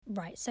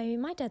Right, so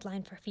my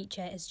deadline for a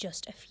feature is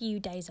just a few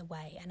days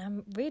away, and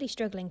I'm really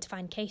struggling to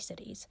find case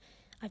studies.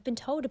 I've been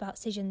told about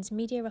Cision's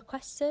media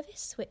request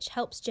service, which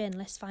helps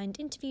journalists find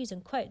interviews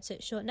and quotes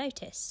at short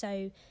notice,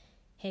 so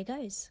here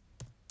goes.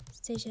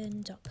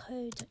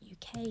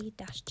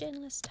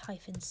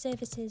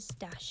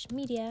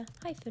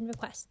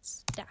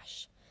 cision.co.uk-journalist-services-media-requests-.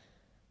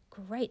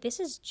 Great, this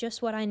is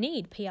just what I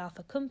need. PR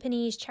for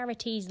companies,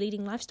 charities,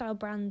 leading lifestyle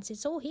brands,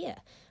 it's all here.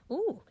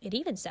 Ooh, it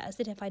even says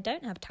that if I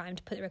don't have time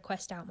to put the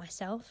request out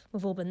myself,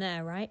 we've all been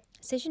there, right?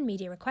 Cision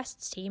Media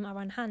Requests team are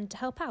on hand to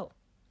help out.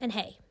 And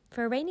hey,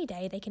 for a rainy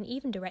day, they can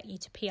even direct you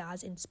to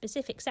PRs in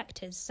specific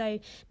sectors, so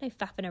no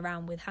faffing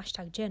around with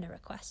 #journal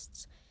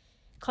requests.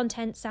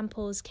 Content,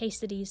 samples, case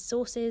studies,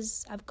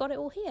 sources, I've got it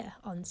all here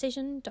on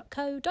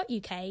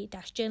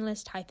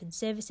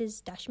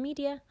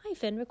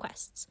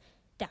cision.co.uk-journalist-services-media-requests-.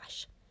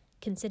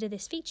 Consider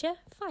this feature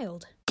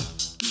filed.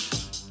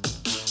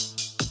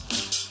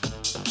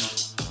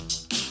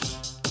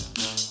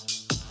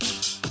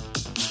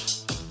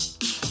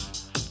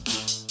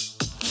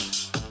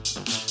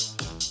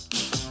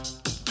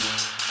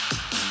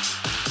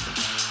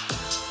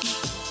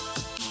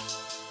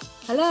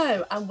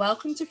 Hello and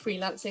welcome to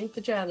Freelancing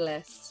for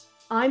Journalists.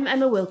 I'm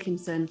Emma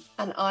Wilkinson.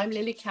 And I'm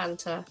Lily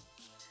Cantor.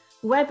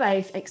 We're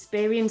both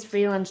experienced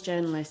freelance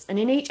journalists, and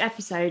in each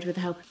episode, with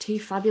the help of two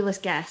fabulous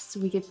guests,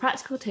 we give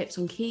practical tips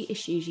on key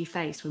issues you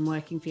face when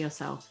working for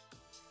yourself.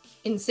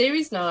 In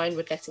Series 9,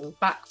 we're getting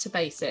back to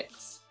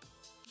basics.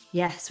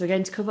 Yes, we're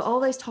going to cover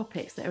all those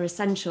topics that are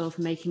essential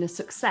for making a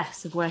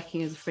success of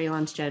working as a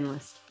freelance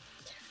journalist.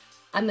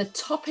 And the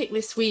topic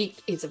this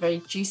week is a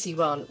very juicy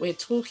one. We're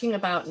talking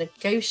about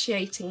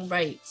negotiating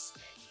rates.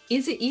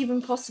 Is it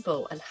even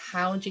possible, and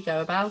how do you go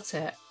about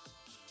it?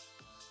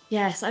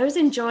 Yes, I always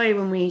enjoy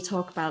when we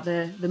talk about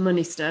the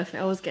money stuff. It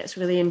always gets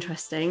really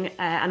interesting,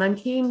 and I'm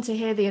keen to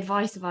hear the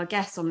advice of our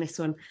guests on this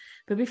one.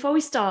 But before we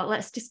start,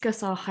 let's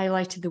discuss our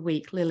highlight of the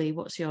week. Lily,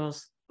 what's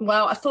yours?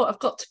 Well, I thought I've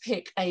got to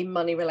pick a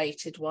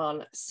money-related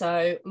one.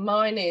 So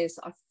mine is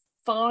I've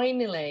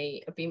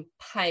finally been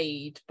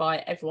paid by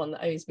everyone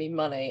that owes me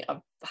money. I've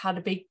had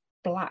a big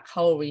black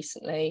hole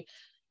recently,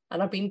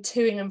 and I've been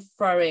toing and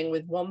froing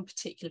with one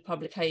particular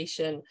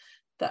publication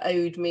that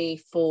owed me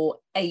for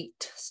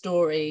 8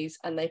 stories,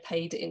 and they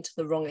paid it into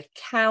the wrong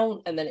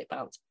account, and then it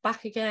bounced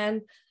back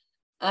again.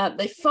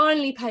 They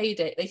finally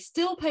paid it. They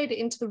still paid it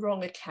into the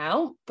wrong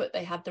account, but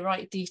they had the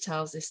right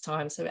details this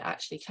time, so it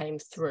actually came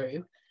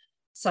through.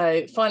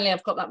 So finally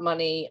I've got that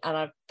money, and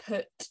I've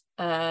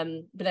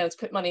been able to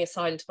put money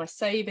aside into my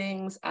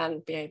savings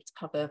and be able to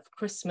cover for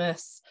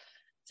Christmas.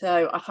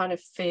 So I kind of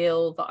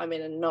feel that I'm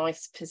in a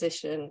nice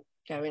position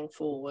going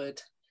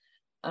forward.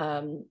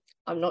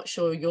 I'm not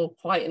sure you're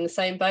quite in the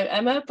same boat,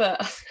 Emma,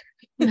 but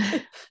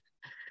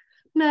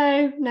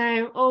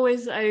no,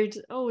 always owed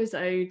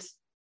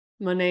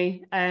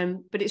money.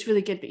 But it's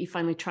really good that you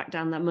finally tracked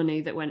down that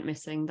money that went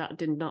missing. That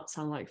did not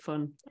sound like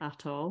fun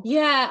at all.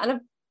 Yeah, and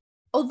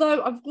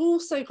although I've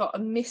also got a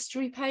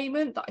mystery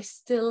payment that I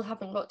still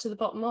haven't got to the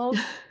bottom of.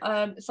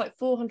 It's like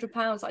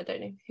 £400. I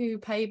don't know who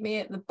paid me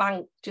it. The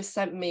bank just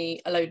sent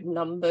me a load of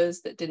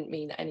numbers that didn't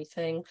mean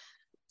anything.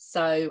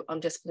 So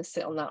I'm just going to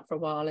sit on that for a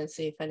while and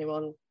see if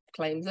anyone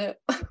claims it.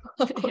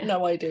 I've got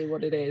no idea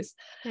what it is.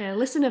 Yeah,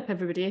 listen up,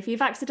 everybody. If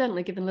you've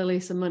accidentally given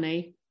Lily some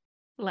money,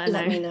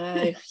 let me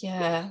know.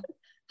 Yeah.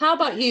 How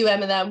about you,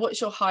 Emma, then?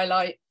 What's your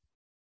highlight?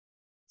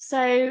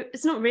 So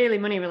it's not really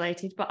money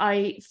related, but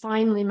I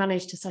finally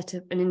managed to set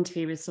up an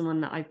interview with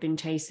someone that I've been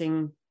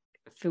chasing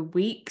for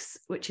weeks,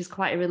 which is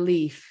quite a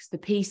relief. The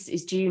piece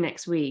is due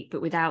next week,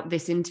 but without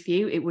this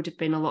interview, it would have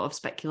been a lot of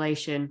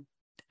speculation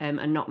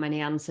and not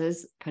many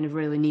answers. Kind of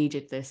really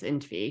needed this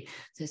interview.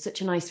 So it's such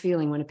a nice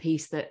feeling when a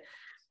piece that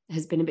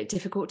has been a bit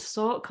difficult to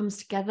sort comes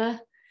together.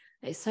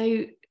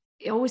 It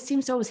always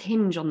seems to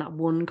hinge on that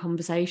one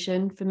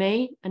conversation for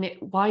me. And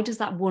why does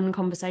that one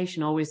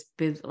conversation always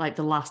be like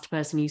the last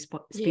person you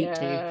speak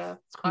to? It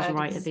comes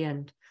right at the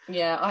end.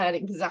 Yeah, I had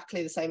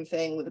exactly the same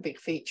thing with the big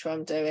feature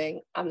I'm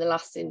doing. And the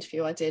last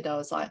interview I did, I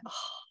was like, oh,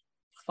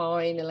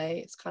 finally,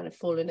 it's kind of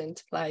fallen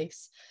into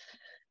place.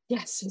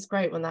 Yes, it's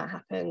great when that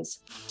happens.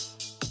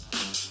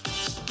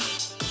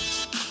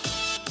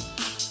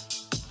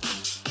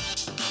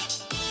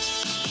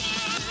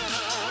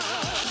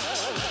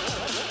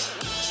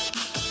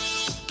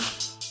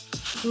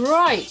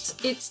 Right,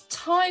 it's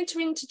time to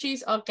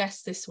introduce our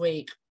guest this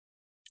week.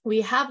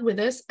 We have with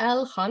us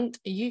Elle Hunt,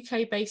 a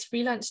UK-based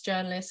freelance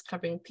journalist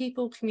covering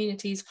people,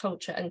 communities,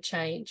 culture and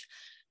change.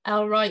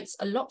 Elle writes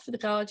a lot for The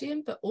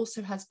Guardian, but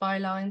also has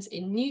bylines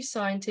in New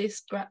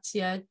Scientist,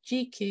 Grazia,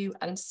 GQ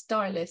and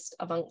Stylist,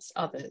 amongst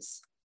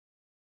others.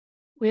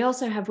 We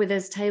also have with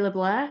us Taylor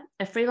Blair,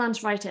 a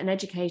freelance writer and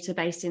educator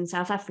based in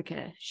South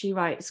Africa. She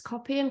writes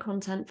copy and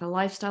content for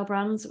lifestyle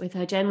brands, with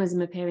her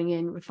journalism appearing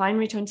in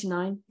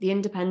Refinery29, The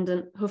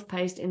Independent,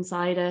 HuffPost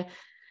Insider,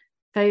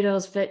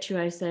 Photos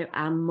Virtuoso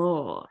and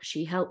more.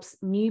 She helps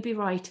newbie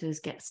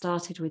writers get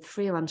started with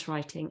freelance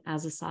writing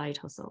as a side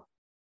hustle.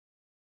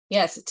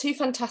 Yes, 2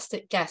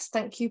 fantastic guests.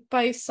 Thank you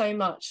both so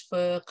much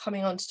for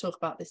coming on to talk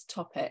about this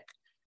topic.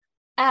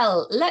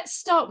 Elle, let's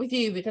start with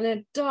you. We're going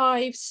to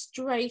dive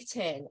straight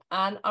in.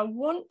 And I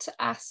want to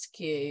ask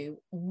you,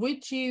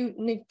 would you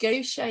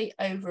negotiate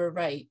over a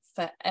rate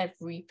for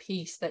every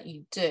piece that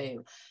you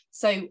do?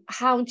 So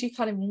how do you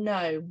kind of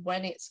know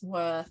when it's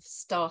worth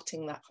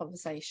starting that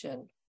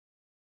conversation?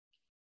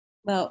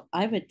 Well,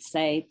 I would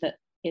say that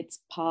it's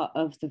part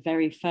of the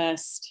very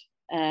first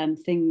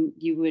thing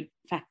you would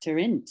factor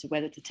into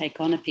whether to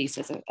take on a piece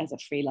as a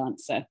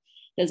freelancer.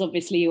 There's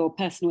obviously your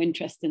personal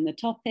interest in the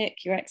topic,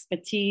 your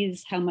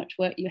expertise, how much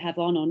work you have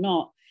on or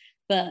not,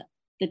 but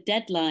the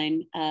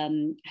deadline,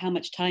 how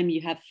much time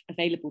you have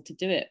available to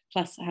do it,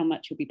 plus how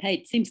much you'll be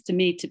paid, seems to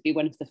me to be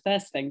one of the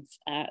first things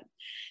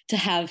to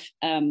have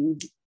on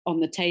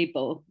the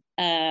table.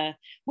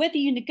 Whether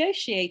you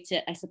negotiate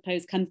it, I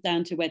suppose, comes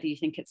down to whether you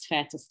think it's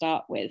fair to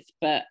start with.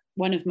 But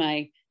one of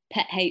my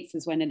pet hates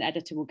is when an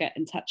editor will get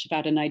in touch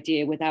about an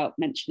idea without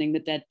mentioning the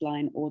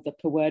deadline or the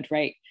per word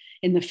rate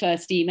in the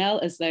first email,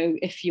 as though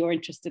if you're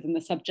interested in the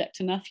subject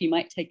enough, you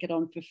might take it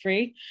on for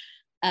free.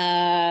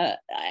 Yeah,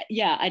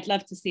 I'd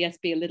love to see us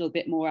be a little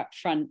bit more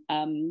upfront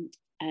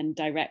and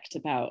direct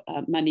about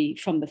money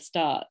from the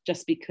start,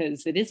 just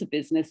because it is a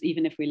business,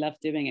 even if we love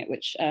doing it,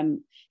 which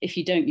if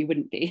you don't, you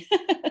wouldn't be.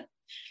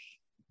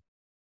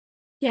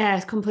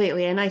 Yeah,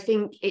 completely. And I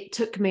think it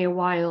took me a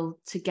while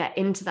to get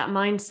into that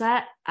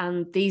mindset.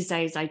 And these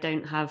days I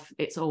don't have,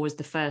 it's always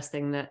the first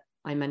thing that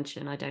I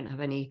mention. I don't have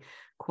any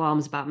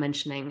qualms about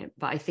mentioning it,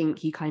 but I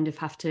think you kind of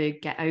have to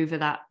get over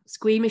that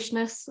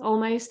squeamishness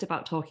almost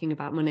about talking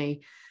about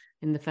money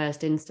in the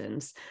first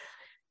instance.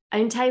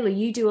 And Taylor,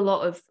 you do a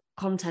lot of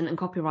content and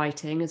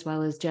copywriting as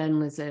well as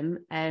journalism,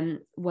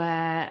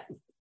 where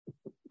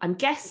I'm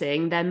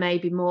guessing there may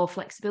be more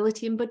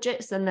flexibility in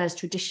budgets than there's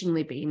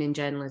traditionally been in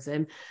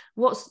journalism.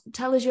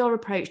 Tell us your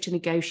approach to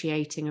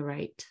negotiating a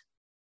rate.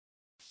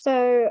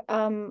 So,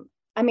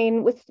 I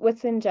mean,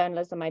 within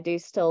journalism, I do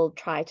still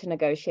try to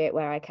negotiate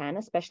where I can,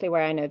 especially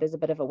where I know there's a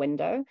bit of a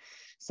window.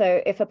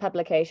 So if a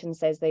publication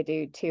says they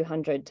do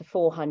 200 to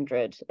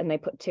 400 and they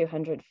put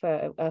 200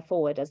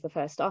 forward as the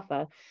first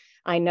offer,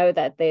 I know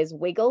that there's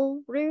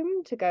wiggle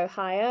room to go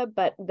higher,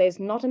 but there's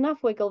not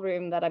enough wiggle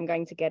room that I'm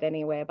going to get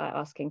anywhere by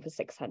asking for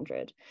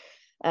 600.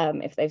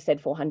 If they've said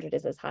 400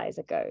 is as high as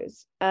it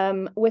goes.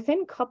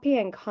 Within copy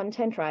and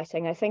content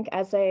writing, I think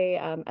as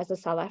a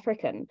South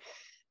African,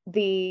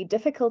 the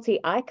difficulty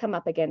I come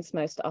up against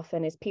most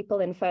often is people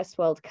in first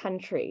world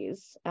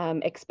countries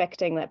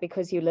expecting that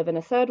because you live in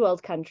a third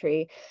world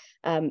country,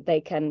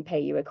 they can pay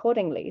you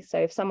accordingly. So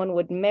if someone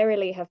would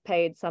merrily have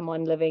paid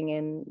someone living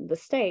in the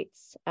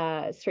States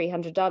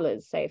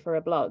 $300, say, for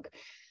a blog,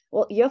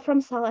 well, you're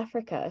from South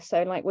Africa,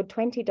 so like, would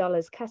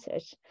 $20 cut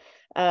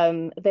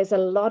it? There's a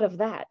lot of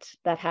that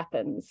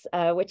happens,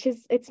 which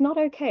is, it's not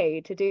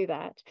okay to do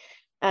that.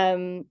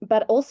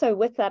 But also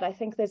with that, I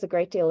think there's a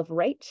great deal of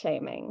rate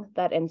shaming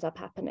that ends up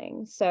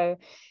happening. So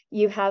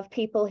you have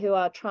people who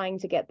are trying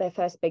to get their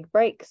first big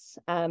breaks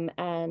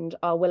and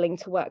are willing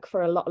to work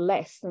for a lot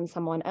less than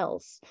someone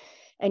else.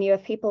 And you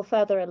have people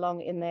further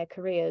along in their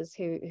careers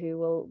who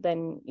will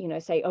then,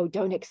 say, oh,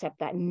 don't accept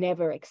that,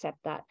 never accept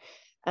that.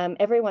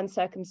 Everyone's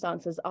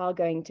circumstances are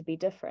going to be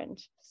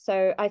different.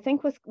 So I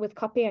think with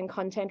copy and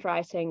content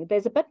writing,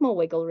 there's a bit more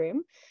wiggle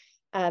room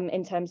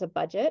in terms of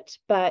budget,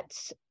 but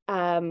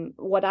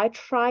what I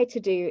try to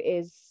do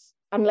is,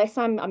 unless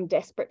I'm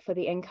desperate for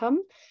the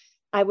income,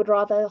 I would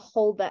rather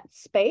hold that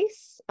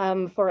space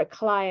for a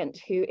client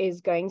who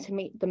is going to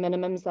meet the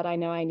minimums that I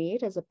know I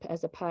need as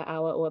a per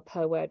hour or a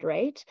per word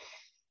rate.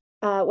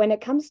 When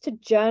it comes to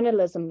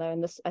journalism, though,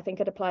 and this I think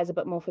it applies a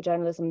bit more for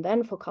journalism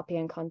than for copy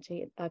and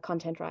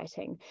content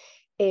writing,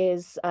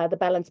 is the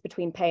balance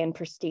between pay and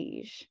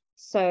prestige.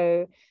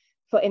 So,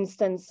 for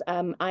instance,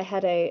 I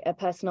had a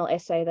personal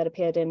essay that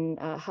appeared in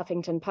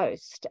Huffington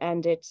Post,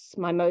 and it's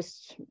my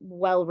most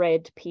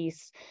well-read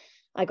piece.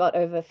 I got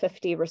over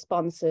 50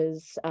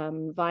 responses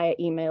via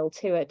email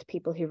to it,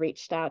 people who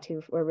reached out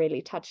who were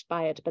really touched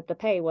by it, but the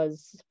pay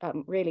was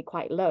really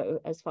quite low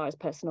as far as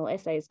personal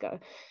essays go.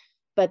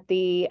 But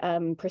the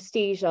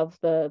prestige of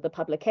the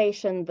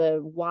publication,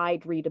 the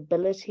wide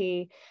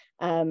readability,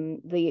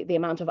 the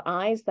amount of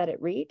eyes that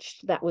it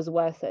reached, that was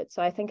worth it.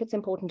 So I think it's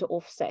important to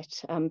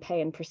offset pay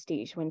and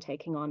prestige when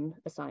taking on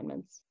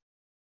assignments.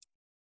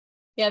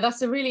 Yeah,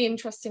 that's a really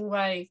interesting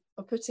way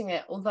of putting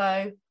it.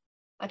 Although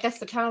I guess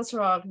the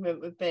counter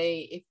argument would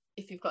be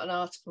if you've got an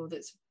article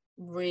that's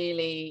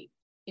really,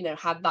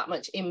 had that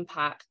much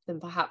impact, then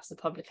perhaps the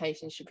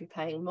publication should be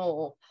paying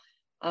more.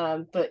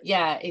 But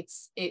yeah,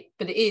 it's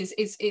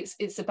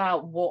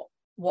about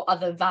what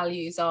other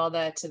values are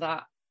there to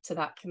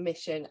that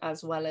commission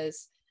as well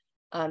as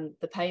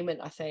the payment,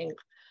 I think.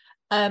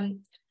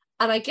 And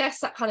I guess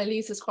that kind of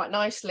leads us quite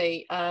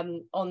nicely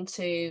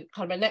onto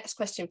kind of my next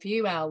question for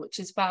you, Elle, which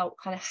is about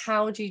kind of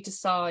how do you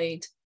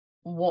decide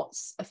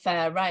what's a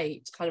fair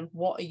rate? Kind of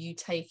what are you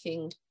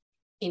taking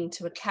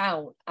into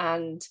account?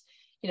 And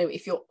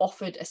if you're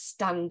offered a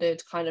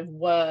standard kind of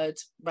word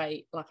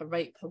rate, like a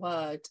rate per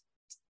word,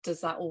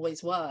 does that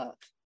always work?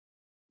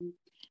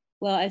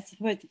 Well, I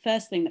suppose the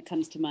first thing that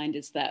comes to mind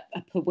is that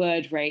a per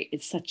word rate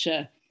is such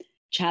a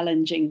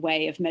challenging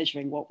way of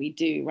measuring what we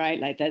do, right?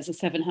 Like there's a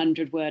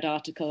 700-word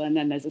article and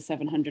then there's a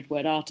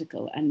 700-word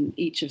article, and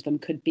each of them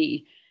could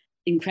be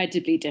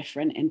incredibly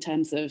different in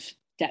terms of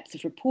depth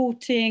of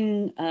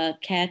reporting,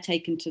 care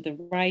taken to the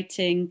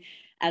writing,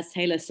 as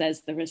Taylor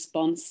says, the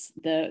response,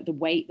 the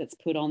weight that's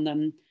put on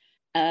them.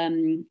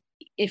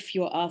 If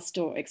you're asked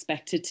or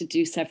expected to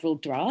do several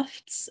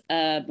drafts,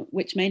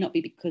 which may not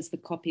be because the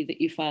copy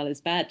that you file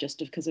is bad, just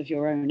because of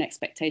your own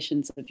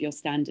expectations of your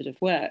standard of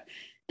work,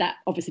 that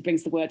obviously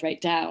brings the word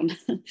rate down.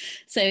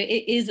 So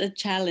it is a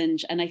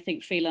challenge. And I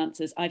think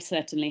freelancers, I've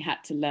certainly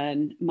had to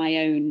learn my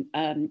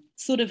own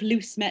sort of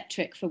loose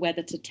metric for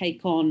whether to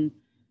take on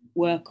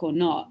work or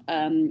not,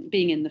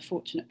 being in the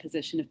fortunate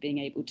position of being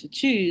able to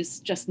choose,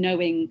 just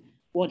knowing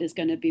what is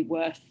going to be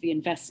worth the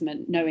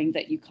investment, knowing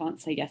that you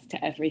can't say yes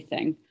to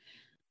everything.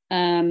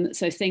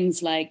 So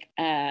things like,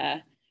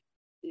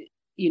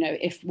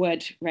 if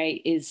word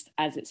rate is,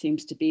 as it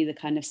seems to be, the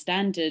kind of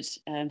standard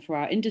for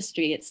our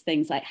industry, it's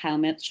things like how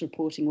much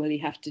reporting will you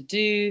have to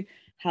do,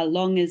 how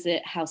long is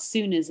it, how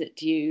soon is it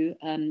due,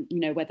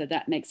 whether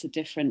that makes a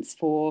difference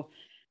for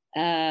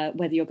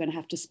whether you're going to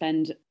have to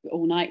spend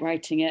all night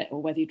writing it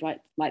or whether you'd write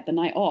like the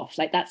night off.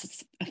 Like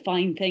that's a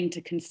fine thing to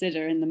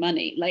consider in the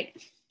money.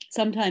 Like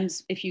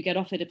sometimes if you get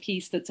offered a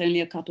piece that's only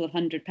a couple of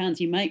 £100,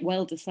 you might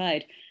well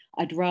decide,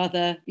 I'd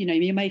rather,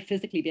 you may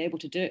physically be able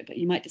to do it, but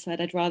you might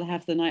decide I'd rather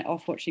have the night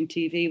off watching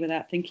TV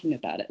without thinking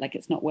about it. Like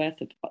it's not worth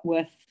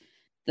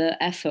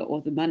the effort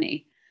or the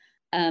money,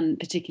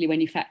 particularly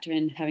when you factor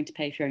in having to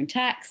pay for your own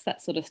tax,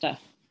 that sort of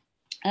stuff.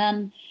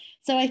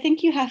 So I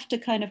think you have to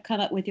kind of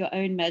come up with your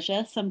own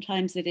measure.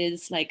 Sometimes it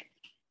is like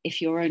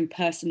if you're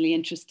personally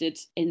interested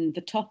in the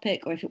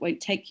topic, or if it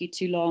won't take you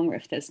too long, or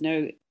if there's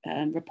no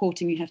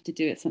reporting you have to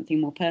do, it's something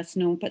more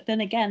personal. But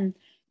then again,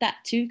 that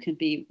too can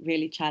be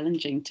really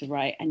challenging to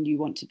write, and you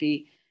want to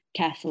be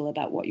careful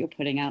about what you're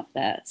putting out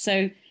there.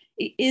 So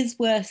it is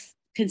worth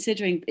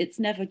considering. It's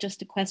never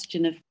just a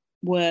question of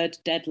word,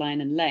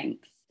 deadline, and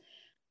length.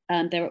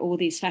 There are all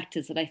these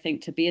factors that I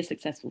think to be a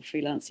successful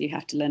freelancer, you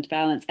have to learn to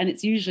balance. And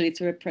it's usually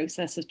through a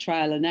process of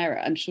trial and error.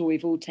 I'm sure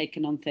we've all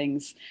taken on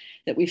things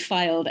that we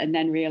filed and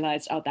then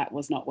realized, oh, that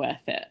was not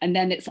worth it. And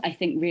then it's, I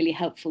think, really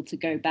helpful to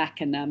go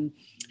back and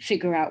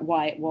figure out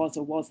why it was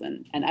or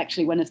wasn't. And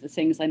actually, one of the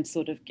things I'm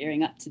sort of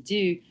gearing up to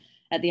do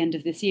at the end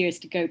of this year is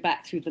to go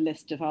back through the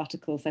list of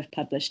articles I've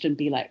published and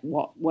be like,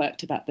 what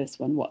worked about this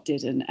one, what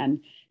didn't,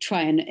 and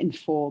try and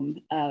inform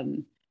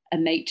a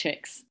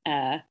matrix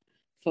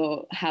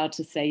for how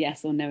to say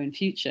yes or no in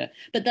future.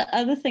 But the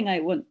other thing I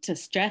want to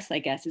stress, I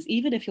guess, is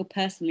even if you're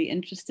personally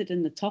interested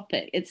in the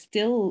topic, it's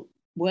still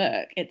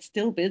work, it's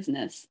still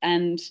business.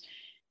 And,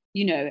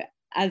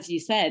 as you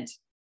said,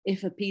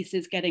 if a piece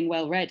is getting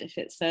well read, if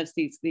it serves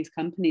these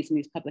companies and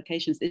these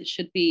publications, it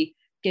should be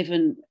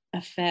given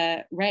a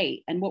fair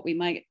rate. And what we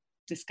might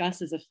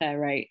discuss as a fair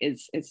rate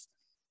is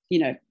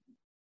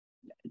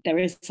there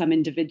is some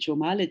individual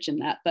mileage in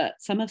that, but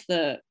some of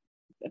the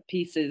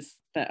pieces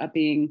that are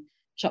being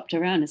shopped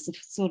around is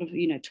sort of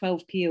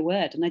 12p a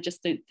word, and I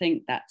just don't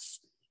think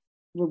that's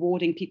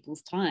rewarding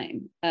people's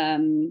time,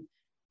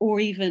 or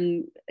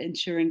even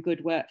ensuring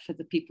good work for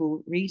the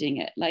people reading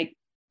it. Like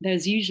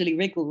there's usually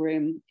wriggle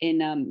room in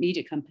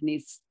media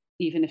companies,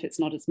 even if it's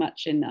not as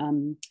much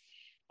in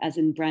as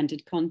in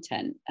branded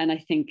content. And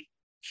I think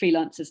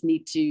freelancers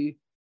need to,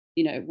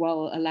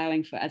 while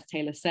allowing for, as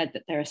Taylor said,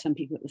 that there are some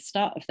people at the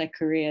start of their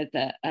career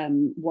that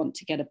want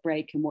to get a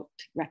break and want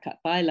to rack up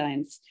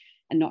bylines,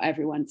 and not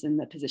everyone's in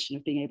the position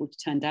of being able to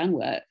turn down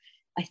work.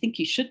 I think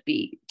you should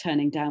be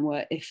turning down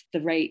work if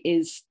the rate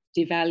is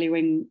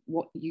devaluing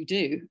what you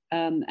do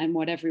and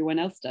what everyone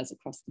else does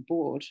across the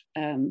board.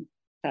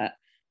 But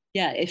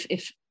yeah,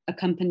 if a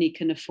company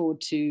can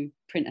afford to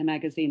print a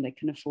magazine, they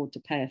can afford to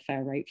pay a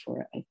fair rate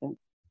for it, I think.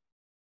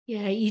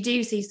 Yeah, you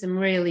do see some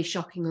really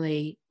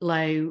shockingly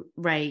low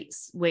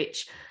rates,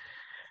 which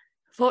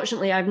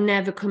fortunately I've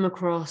never come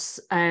across.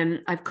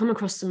 I've come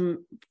across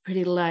some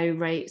pretty low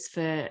rates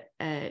for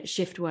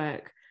shift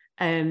work.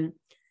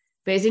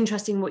 But it's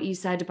interesting what you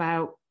said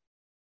about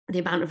the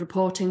amount of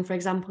reporting, for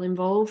example,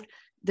 involved.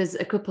 There's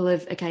a couple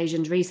of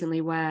occasions recently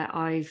where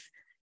I've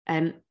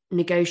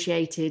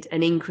negotiated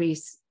an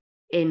increase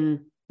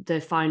in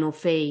the final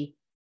fee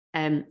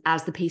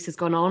as the piece has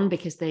gone on,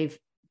 because they've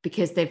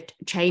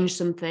changed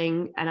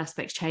something, an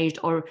aspect's changed,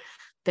 or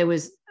there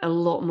was a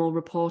lot more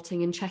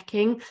reporting and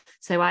checking.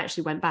 So I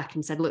actually went back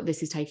and said, look,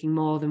 this is taking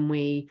more than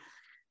we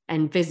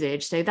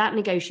envisaged. So that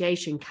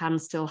negotiation can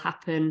still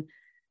happen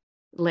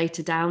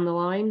later down the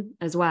line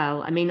as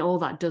well. I mean, all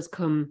that does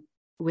come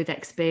with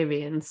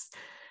experience.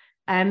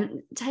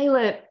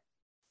 Taylor,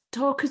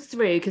 talk us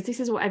through, because this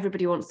is what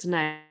everybody wants to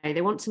know.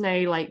 They want to know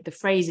like the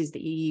phrases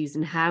that you use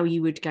and how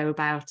you would go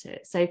about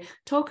it. So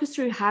talk us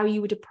through how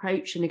you would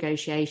approach a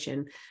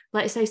negotiation.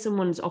 Let's say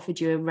someone's offered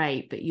you a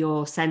rate, but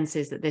your sense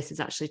is that this is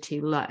actually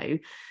too low.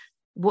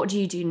 What do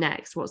you do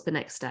next? What's the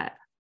next step?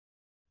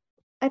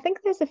 I think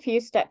there's a few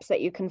steps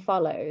that you can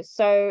follow.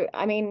 So,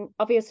 I mean,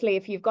 obviously,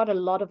 if you've got a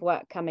lot of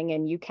work coming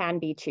in, you can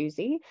be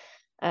choosy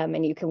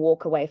and you can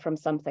walk away from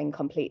something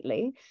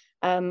completely.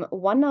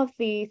 One of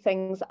the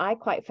things I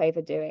quite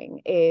favor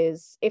doing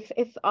is if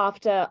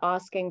after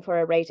asking for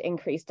a rate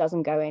increase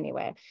doesn't go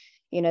anywhere,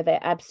 you know, they're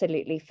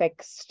absolutely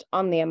fixed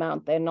on the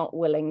amount, they're not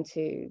willing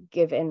to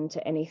give in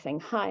to anything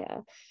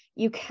higher,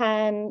 you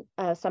can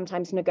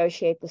sometimes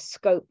negotiate the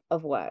scope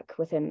of work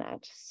within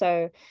that.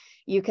 So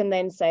you can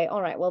then say,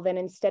 all right, well, then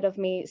instead of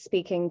me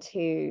speaking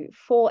to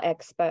 4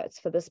 experts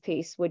for this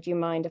piece, would you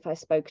mind if I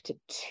spoke to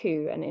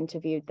 2 and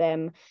interviewed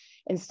them?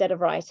 Instead of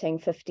writing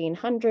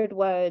 1,500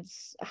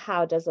 words,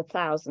 how does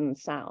 1,000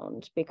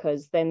 sound?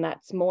 Because then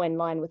that's more in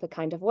line with the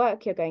kind of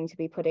work you're going to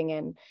be putting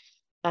in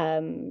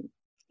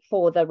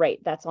for the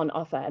rate that's on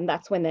offer. And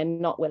that's when they're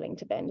not willing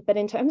to bend. But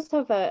in terms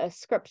of a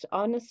script,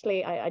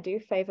 honestly, I do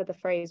favor the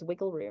phrase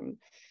wiggle room.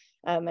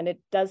 And it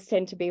does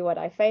tend to be what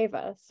I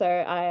favor. So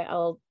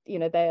I'll, you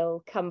know,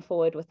 they'll come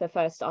forward with the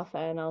first offer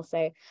and I'll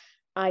say,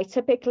 I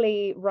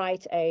typically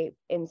write a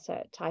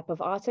insert type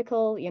of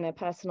article, you know,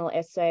 personal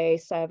essay,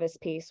 service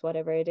piece,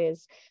 whatever it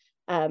is,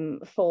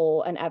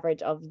 for an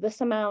average of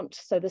this amount.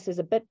 So this is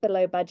a bit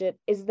below budget.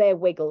 Is there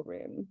wiggle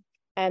room?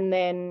 And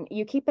then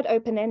you keep it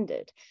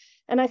open-ended.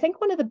 And I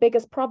think one of the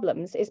biggest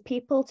problems is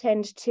people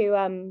tend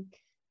to,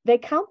 they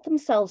count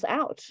themselves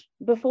out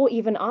before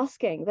even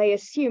asking. They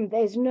assume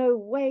there's no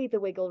way the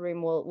wiggle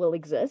room will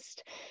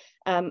exist.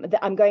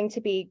 I'm going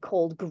to be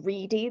called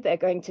greedy. They're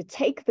going to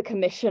take the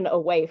commission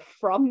away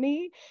from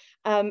me.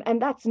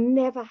 And that's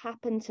never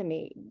happened to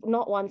me.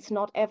 Not once,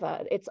 not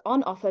ever. It's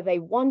on offer. They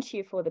want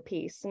you for the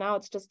piece. Now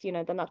it's just, you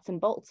know, the nuts and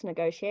bolts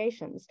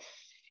negotiations.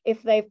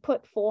 If they've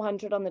put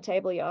 400 on the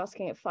table, you're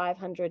asking if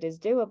 500 is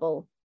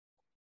doable.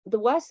 The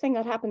worst thing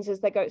that happens is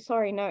they go,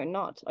 sorry, no,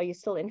 not. Are you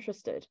still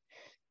interested?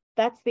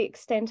 That's the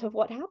extent of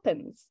what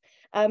happens.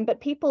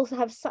 But people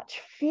have such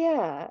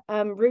fear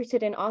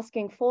rooted in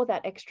asking for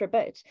that extra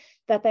bit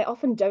that they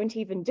often don't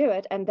even do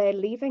it, and they're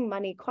leaving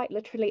money quite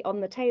literally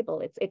on the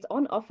table. It's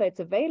on offer, it's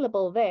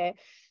available there,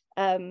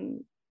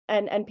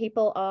 and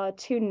people are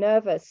too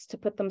nervous to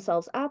put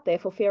themselves out there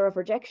for fear of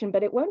rejection.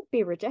 But it won't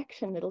be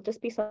rejection, it'll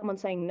just be someone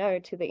saying no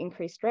to the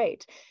increased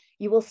rate.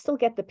 You will still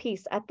get the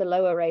piece at the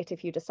lower rate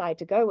if you decide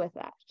to go with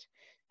that.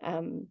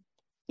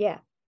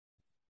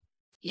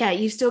 Yeah,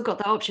 you've still got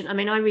that option. I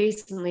mean, I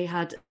recently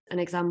had an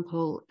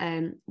example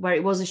where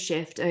it was a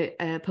shift.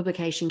 A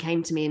publication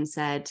came to me and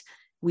said,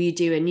 will you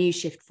do a new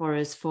shift for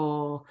us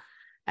for,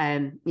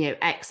 you know,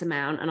 X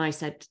amount? And I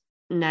said,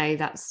 no,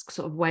 that's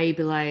sort of way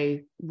below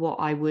what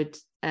I would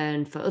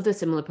earn for other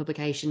similar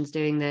publications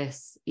doing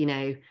this. You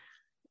know,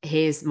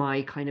 here's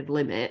my kind of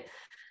limit.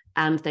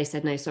 And they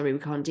said, no, sorry, we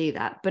can't do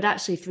that. But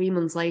actually 3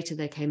 months later,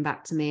 they came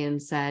back to me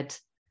and said,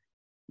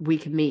 we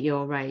can meet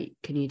your rate.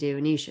 Can you do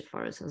a new shift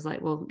for us? I was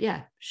like, well,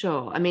 yeah,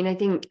 sure. I mean, I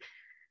think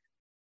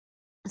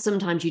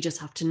sometimes you just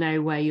have to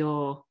know where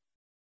your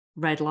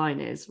red line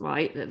is,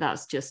 right?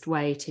 That's just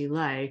way too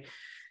low.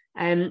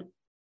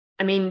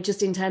 I mean,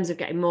 just in terms of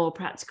getting more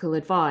practical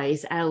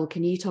advice, Elle,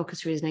 can you talk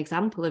us through as an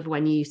example of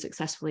when you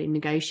successfully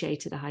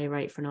negotiated a higher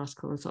rate for an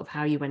article and sort of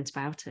how you went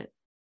about it?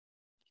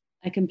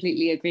 I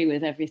completely agree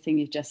with everything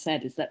you've just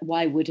said, is that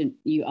why wouldn't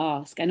you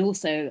ask? And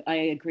also I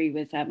agree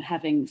with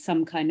having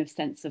some kind of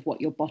sense of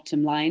what your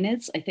bottom line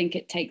is. I think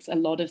it takes a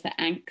lot of the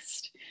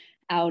angst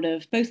out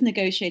of both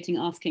negotiating,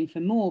 asking for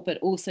more, but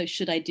also,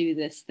 should I do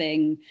this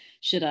thing?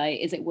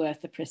 Is it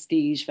worth the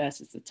prestige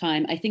versus the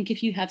time? I think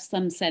if you have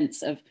some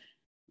sense of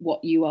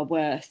what you are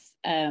worth,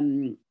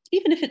 even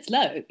if it's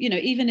low, you know,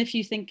 even if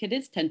you think it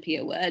is 10p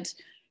a word,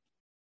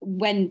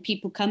 when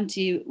people come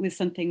to you with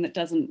something that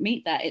doesn't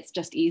meet that, it's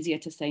just easier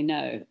to say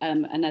no.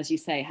 And as you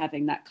say,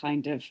 having that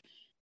kind of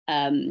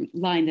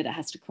line that it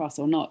has to cross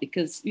or not,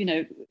 because, you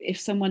know, if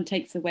someone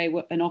takes away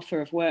an offer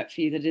of work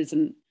for you that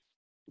isn't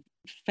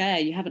fair,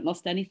 you haven't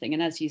lost anything.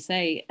 And as you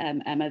say,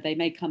 Emma, they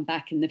may come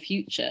back in the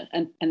future,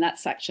 and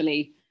that's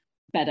actually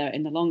better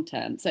in the long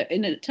term. So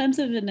in terms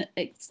of an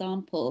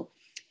example,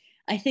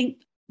 I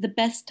think the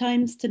best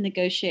times to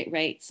negotiate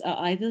rates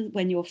are either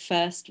when you're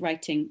first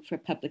writing for a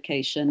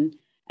publication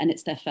and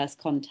it's their first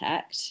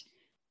contact,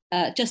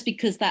 just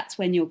because that's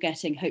when you're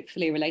getting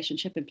hopefully a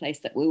relationship in place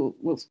that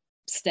will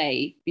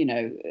stay, you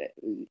know,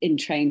 in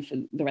train for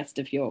the rest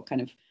of your kind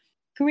of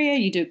career.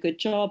 You do a good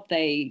job,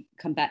 they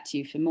come back to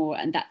you for more,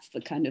 and that's the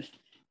kind of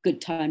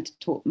good time to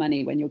talk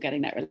money, when you're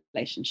getting that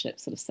relationship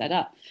sort of set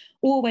up.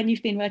 Or when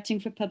you've been writing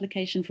for a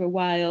publication for a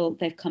while,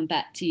 they've come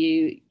back to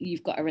you,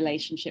 you've got a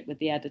relationship with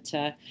the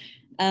editor.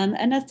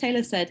 And as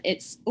Taylor said,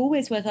 it's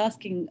always worth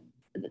asking,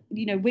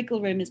 you know,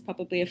 wiggle room is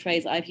probably a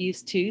phrase I've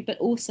used too, but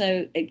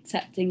also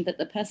accepting that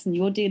the person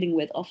you're dealing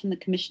with, often the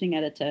commissioning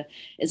editor,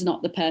 is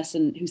not the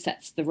person who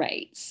sets the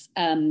rates.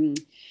 So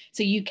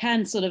you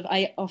can sort of,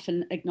 I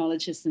often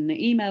acknowledge this in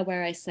the email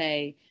where I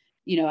say,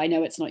 you know, I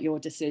know it's not your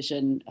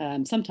decision.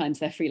 Sometimes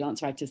they're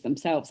freelance writers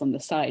themselves on the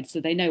side, so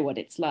they know what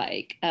it's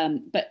like.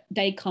 But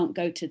they can't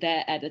go to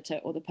their editor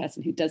or the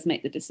person who does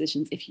make the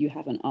decisions if you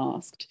haven't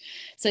asked.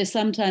 So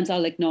sometimes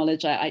I'll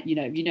acknowledge, you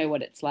know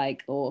what it's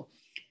like, or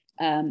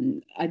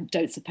I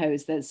don't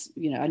suppose there's,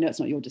 you know, I know it's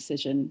not your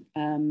decision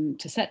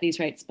to set these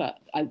rates, but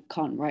I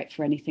can't write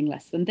for anything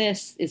less than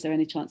this. Is there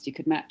any chance you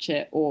could match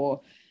it?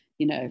 Or,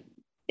 you know,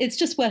 it's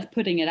just worth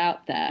putting it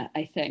out there,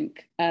 I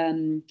think,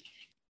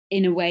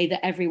 in a way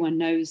that everyone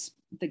knows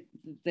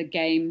the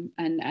game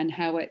and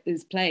how it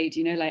is played,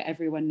 you know, like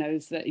everyone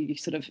knows that you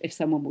sort of, if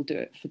someone will do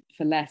it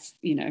for less,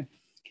 you know,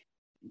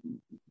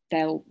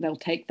 they'll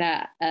take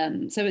that.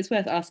 So it's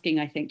worth asking,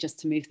 I think, just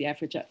to move the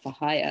average up for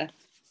higher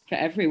for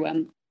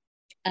everyone.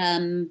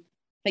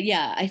 But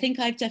yeah, I think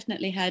I've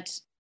definitely had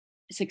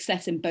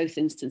success in both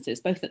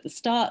instances, both at the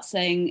start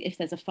saying if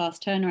there's a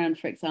fast turnaround,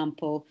 for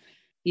example,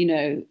 you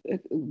know,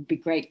 it would be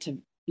great to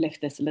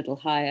lift this a little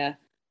higher,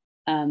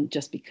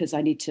 just because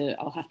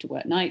I'll have to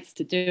work nights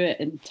to do it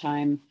in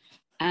time.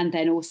 And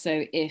then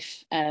also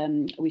if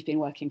we've been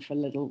working for a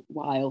little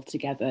while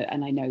together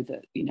and I know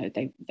that, you know,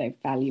 they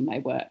value my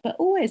work, but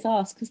always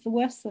ask, because the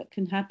worst that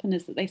can happen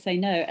is that they say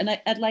no. And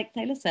I'd like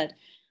Taylor said,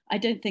 I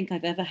don't think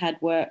I've ever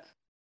had work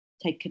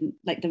taken,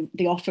 like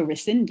the offer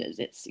rescinded.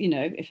 It's, you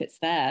know, if it's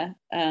there,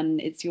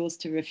 it's yours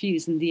to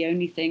refuse. And the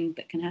only thing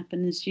that can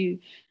happen is you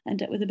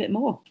end up with a bit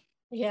more.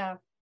 Yeah,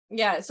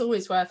 it's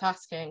always worth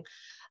asking.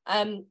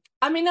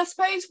 I mean, I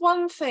suppose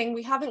one thing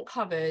we haven't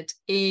covered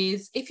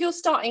is if you're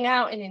starting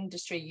out in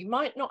industry, you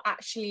might not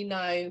actually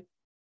know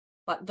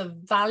like the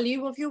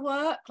value of your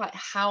work, like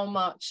how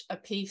much a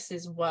piece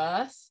is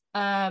worth.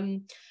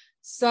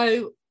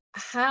 So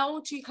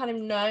how do you kind of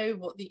know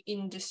what the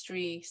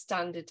industry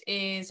standard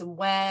is, and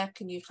where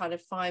can you kind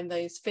of find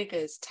those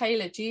figures?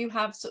 Taylor, do you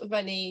have sort of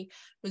any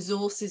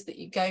resources that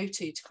you go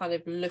to kind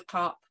of look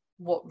up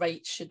what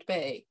rates should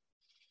be?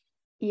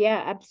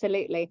 Yeah,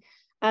 absolutely.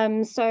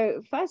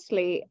 So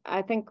firstly,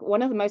 I think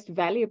one of the most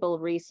valuable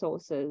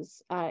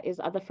resources is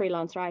other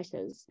freelance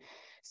writers.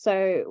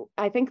 So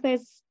I think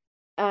there's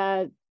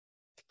a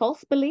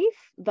false belief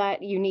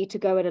that you need to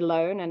go it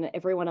alone and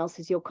everyone else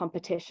is your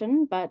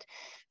competition. But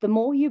the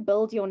more you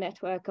build your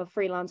network of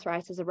freelance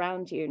writers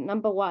around you,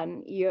 number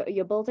one,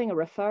 you're building a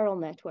referral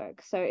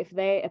network. So if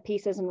a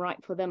piece isn't right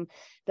for them,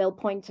 they'll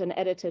point an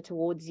editor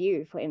towards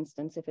you, for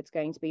instance, if it's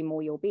going to be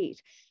more your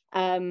beat.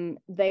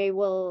 They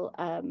will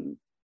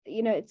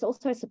you know, it's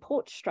also a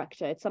support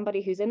structure. It's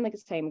somebody who's in the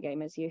same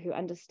game as you, who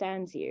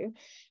understands you.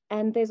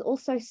 And there's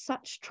also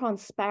such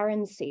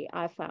transparency,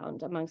 I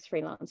found, amongst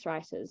freelance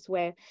writers,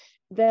 where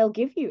they'll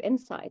give you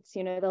insights.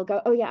 You know, they'll go,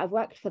 oh yeah, I've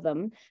worked for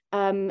them.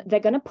 They're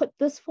going to put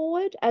this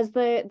forward as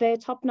their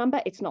top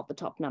number. It's not the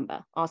top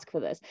number. Ask for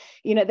this.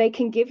 You know, they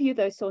can give you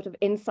those sort of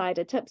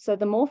insider tips. So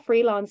the more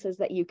freelancers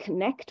that you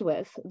connect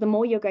with, the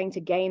more you're going to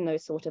gain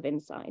those sort of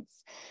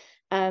insights.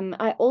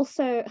 I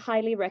also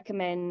highly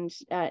recommend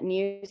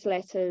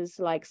newsletters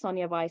like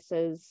Sonja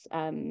Weiss's,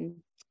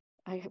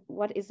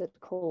 what is it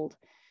called?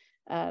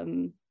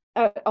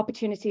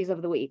 Opportunities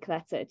of the Week,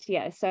 that's it.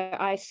 Yeah, so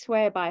I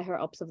swear by her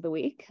Ops of the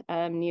Week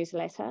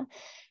newsletter.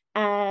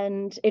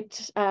 And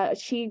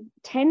she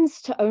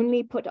tends to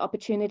only put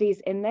opportunities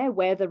in there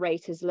where the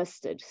rate is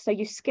listed. So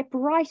you skip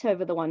right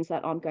over the ones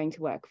that aren't going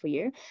to work for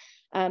you.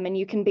 And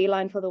you can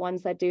beeline for the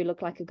ones that do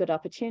look like a good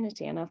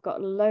opportunity. And I've got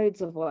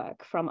loads of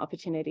work from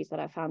opportunities that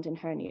I found in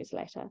her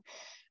newsletter.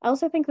 I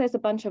also think there's a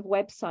bunch of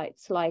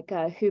websites like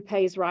Who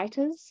Pays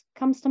Writers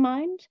comes to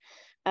mind,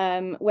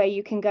 where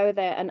you can go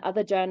there and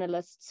other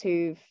journalists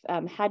who've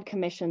had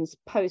commissions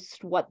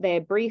post what their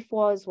brief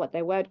was, what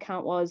their word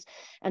count was,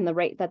 and the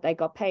rate that they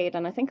got paid.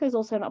 And I think there's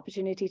also an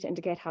opportunity to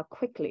indicate how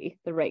quickly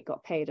the rate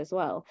got paid as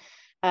well,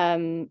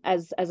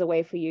 as a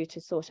way for you to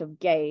sort of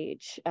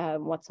gauge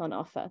what's on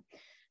offer.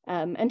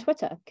 And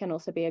Twitter can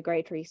also be a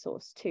great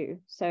resource too.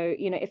 So,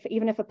 you know,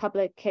 even if a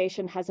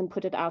publication hasn't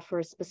put it out for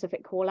a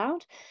specific call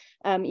out,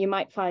 you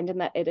might find in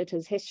that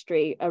editor's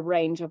history a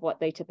range of what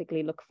they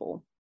typically look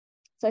for.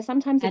 So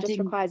sometimes it just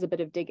requires a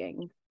bit of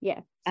digging.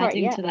 Yeah.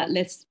 Adding to that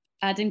list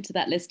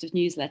of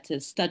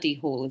newsletters, Study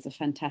Hall is a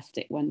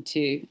fantastic one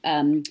too.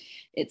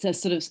 It's a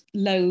sort of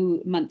low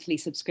monthly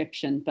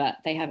subscription, but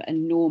they have an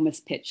enormous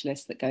pitch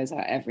list that goes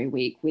out every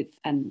week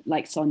and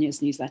like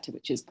Sonja's newsletter,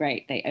 which is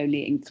great. They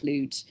only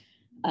include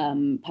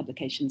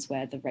publications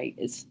where the rate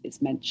is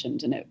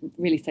mentioned, and it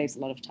really saves a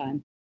lot of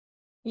time.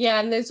 Yeah,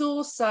 and there's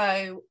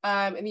also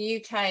in the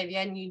UK, the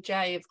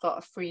NUJ have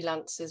got a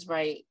freelancers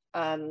rate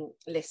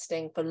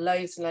listing for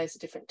loads and loads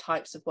of different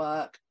types of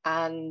work,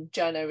 and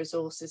Journo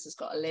Resources has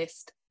got a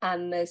list,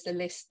 and there's the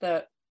list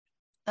that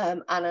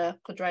Anna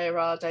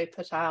Codrea-Rado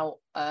put out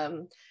I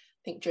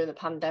think during the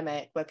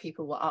pandemic, where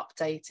people were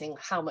updating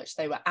how much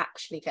they were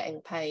actually getting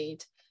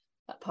paid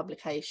at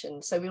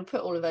publication. So we'll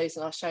put all of those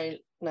in our show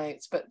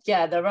notes, but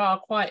yeah, there are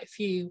quite a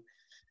few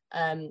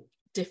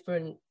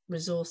different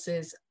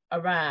resources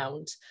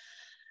around.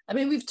 I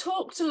mean, we've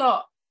talked a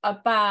lot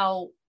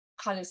about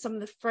kind of some of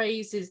the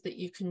phrases that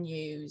you can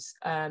use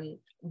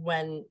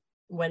when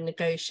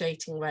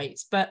negotiating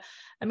rates, but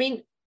I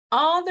mean,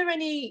 are there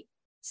any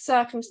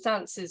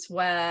circumstances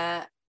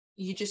where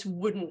you just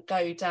wouldn't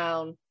go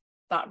down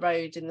that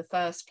road in the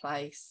first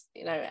place,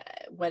 you know,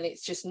 when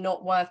it's just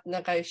not worth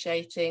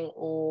negotiating,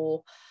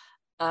 or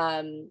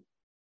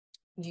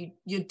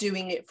you're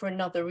doing it for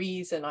another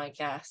reason, I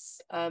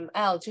guess?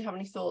 Elle, do you have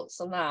any thoughts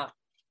on that?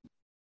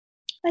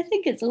 I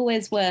think it's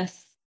always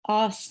worth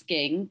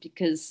asking,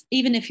 because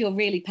even if you're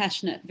really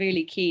passionate,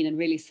 really keen and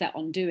really set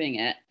on doing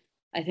it,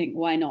 I think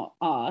why not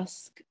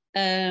ask?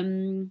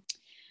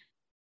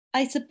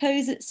 I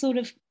suppose it sort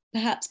of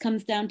perhaps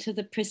comes down to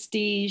the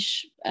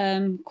prestige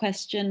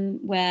question,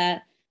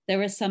 where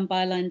there are some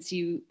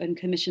bylines and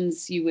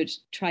commissions you would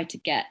try to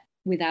get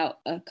without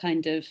a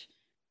kind of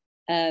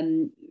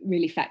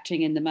really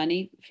factoring in the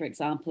money. For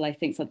example, I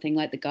think something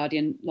like the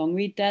Guardian long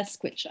read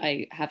desk, which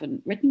I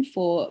haven't written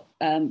for,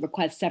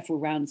 requires several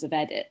rounds of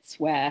edits,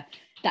 where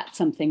that's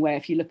something where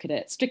if you look at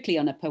it strictly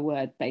on a per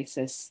word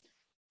basis,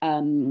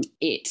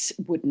 it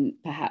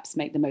wouldn't perhaps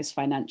make the most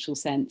financial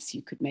sense.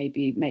 You could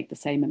maybe make the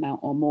same amount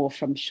or more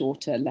from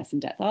shorter, less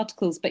in-depth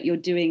articles, but you're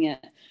doing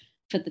it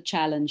for the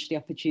challenge, the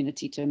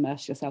opportunity to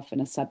immerse yourself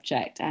in a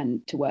subject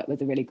and to work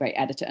with a really great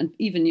editor. And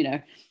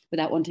even,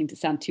 without wanting to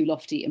sound too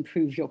lofty,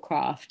 improve your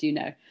craft,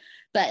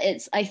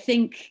 But I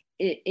think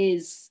it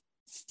is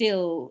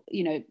still,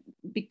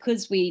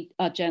 because we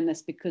are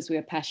journalists, because we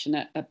are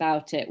passionate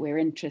about it, we're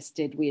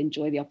interested, we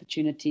enjoy the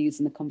opportunities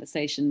and the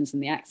conversations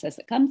and the access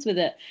that comes with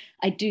it.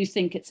 I do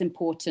think it's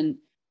important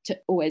to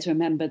always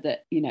remember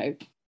that,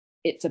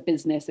 it's a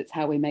business, it's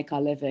how we make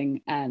our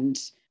living, and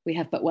we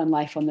have but one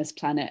life on this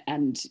planet,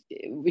 and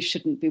we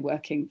shouldn't be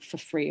working for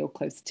free or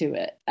close to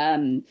it.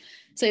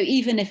 So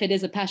even if it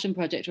is a passion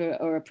project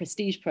or a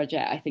prestige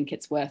project, I think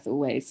it's worth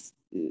always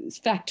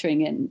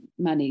factoring in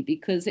money,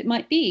 because it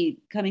might be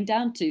coming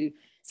down to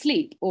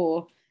sleep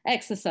or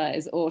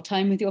exercise or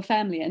time with your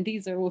family. And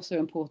these are also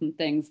important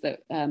things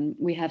that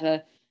we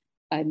have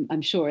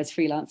I'm sure as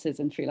freelancers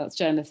and freelance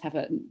journalists have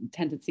a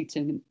tendency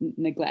to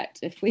neglect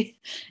if we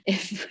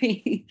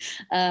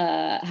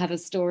have a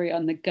story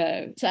on the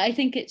go. So I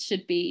think it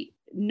should be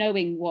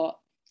knowing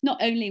not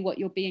only what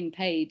you're being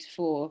paid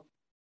for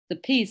the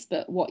piece,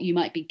 but what you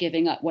might be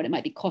giving up, what it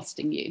might be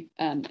costing you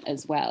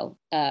as well.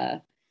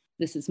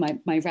 This is my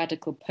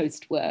radical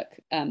post-work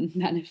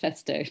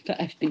manifesto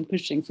that I've been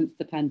pushing since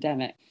the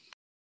pandemic.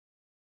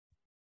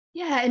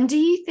 Yeah, and do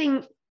you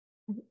think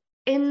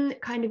in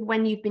kind of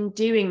when you've been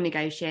doing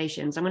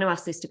negotiations, I'm going to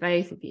ask this to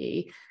both of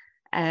you,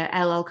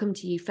 Elle, I'll come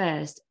to you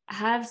first.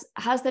 Has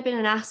there been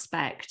an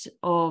aspect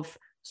of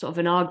sort of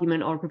an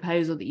argument or a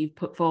proposal that you've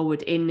put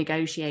forward in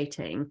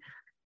negotiating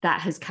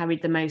that has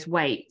carried the most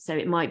weight? So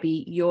it might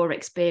be your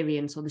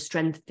experience or the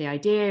strength of the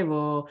idea,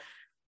 or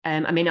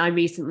I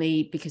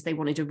recently, because they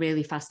wanted a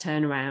really fast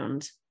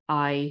turnaround,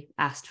 I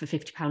asked for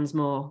 £50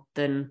 more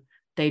than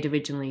they'd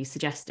originally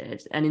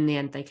suggested. And in the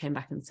end, they came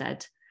back and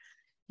said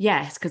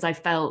yes, because I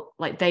felt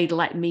like they'd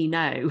let me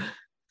know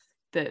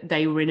that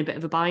they were in a bit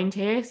of a bind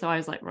here. So I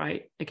was like,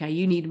 right, okay,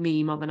 you need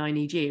me more than I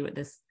need you at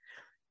this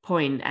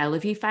point. Elle,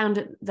 have you found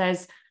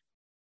that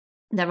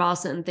there are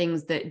certain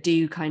things that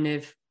do kind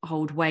of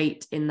hold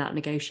weight in that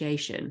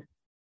negotiation?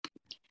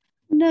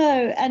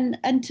 No,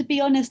 and to be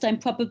honest, I'm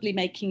probably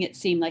making it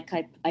seem like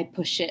I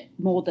push it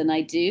more than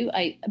I do.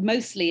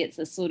 Mostly it's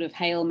a sort of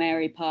Hail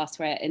Mary pass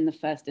where in the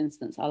first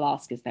instance I'll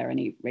ask, is there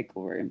any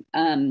wriggle room?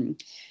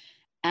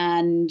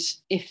 And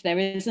if there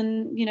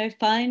isn't,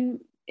 fine.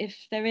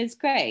 If there is,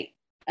 great.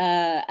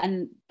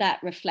 And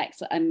that reflects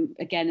that I'm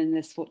again in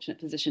this fortunate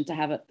position to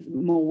have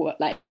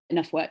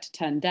enough work to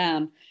turn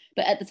down.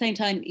 But at the same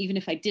time, even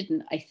if I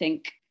didn't, I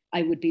think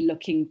I would be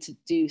looking to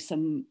do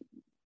some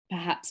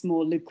perhaps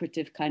more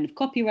lucrative kind of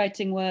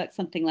copywriting work,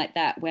 something like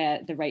that,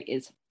 where the rate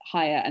is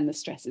higher and the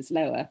stress is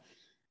lower.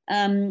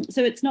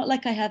 So it's not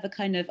like I have a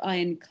kind of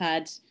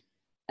ironclad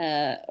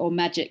or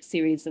magic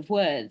series of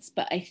words,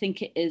 but I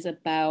think it is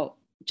about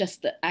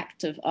just the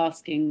act of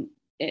asking.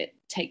 It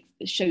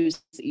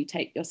shows that you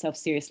take yourself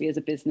seriously as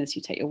a business,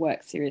 you take your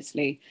work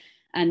seriously,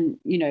 and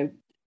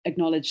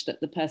acknowledge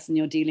that the person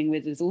you're dealing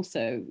with is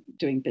also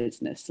doing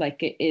business.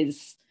 Like it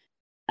is,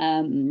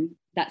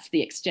 that's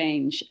the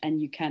exchange,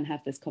 and you can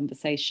have this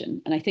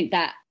conversation. And I think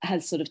that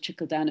has sort of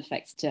trickle down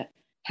effects to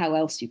how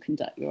else you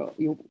conduct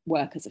your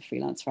work as a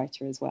freelance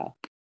writer as well.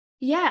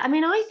 Yeah,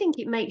 I think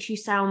it makes you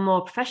sound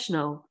more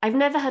professional. I've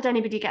never had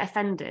anybody get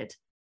offended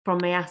from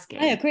me asking.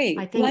 I agree.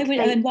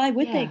 Why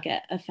would they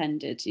get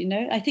offended?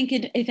 I think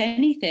if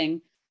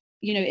anything,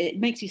 it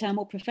makes you sound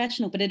more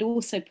professional, but it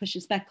also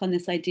pushes back on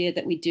this idea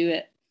that we do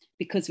it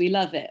because we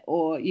love it,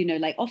 or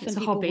often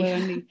people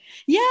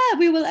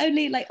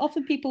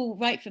often people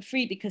write for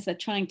free because they're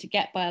trying to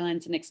get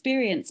bylines and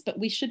experience, but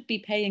we should be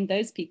paying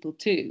those people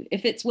too.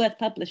 If it's worth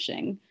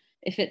publishing,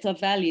 if it's of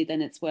value,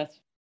 then it's worth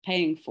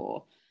paying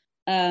for.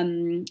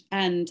 And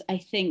I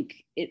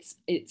think it's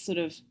sort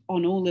of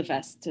on all of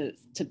us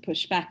to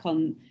push back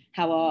on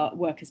how our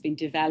work has been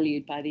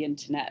devalued by the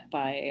internet,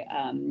 by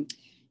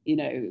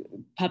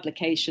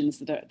publications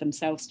that are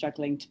themselves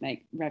struggling to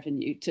make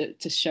revenue,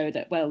 to show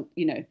that, well,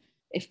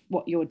 if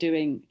what you're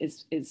doing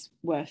is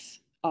worth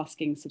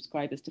asking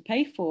subscribers to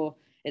pay for,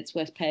 it's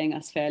worth paying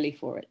us fairly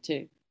for it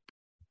too.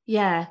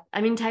 Yeah,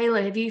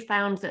 Taylor, have you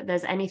found that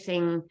there's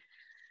anything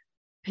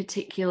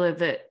particular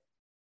that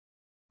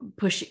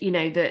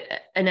that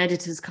an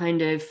editor's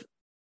kind of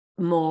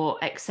more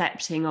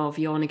accepting of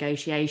your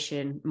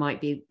negotiation might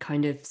be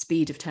kind of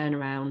speed of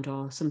turnaround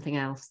or something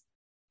else?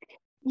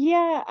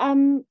 Yeah, I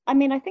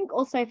mean, I think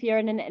also if you're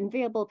in an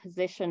enviable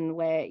position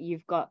where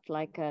you've got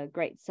like a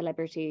great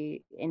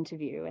celebrity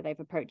interview where they've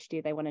approached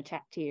you, they want to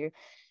chat to you,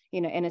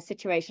 in a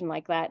situation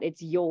like that,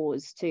 it's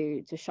yours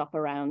to shop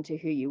around to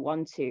who you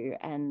want to,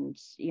 and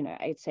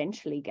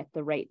essentially get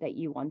the rate that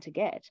you want to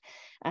get.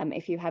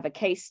 If you have a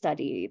case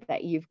study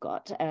that you've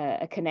got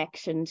a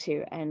connection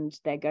to, and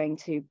they're going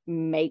to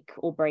make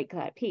or break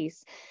that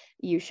piece,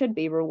 you should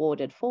be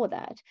rewarded for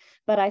that.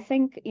 But I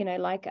think,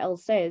 like Elle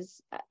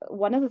says,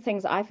 one of the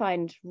things I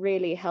find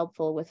really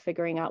helpful with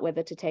figuring out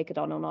whether to take it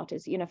on or not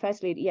is,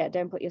 firstly,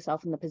 don't put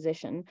yourself in the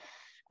position.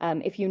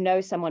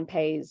 If someone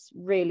pays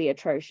really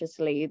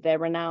atrociously, they're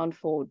renowned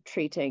for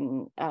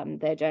treating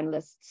their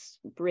journalists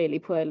really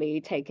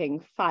poorly, taking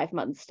 5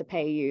 months to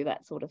pay you,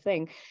 that sort of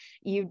thing,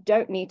 you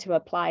don't need to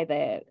apply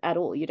there at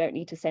all. You don't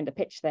need to send a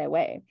pitch their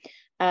way.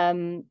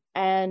 And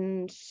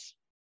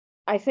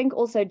I think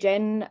also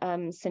Jen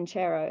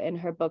Sincero, in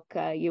her book,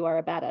 You Are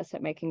a Badass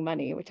at Making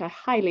Money, which I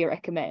highly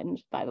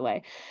recommend, by the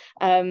way,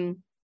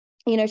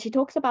 she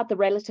talks about the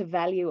relative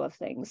value of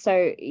things. So,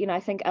 I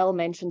think Elle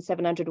mentioned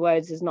 700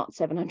 words is not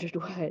 700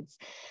 words.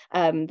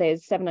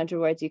 There's 700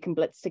 words you can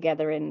blitz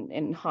together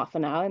in half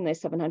an hour, and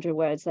there's 700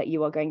 words that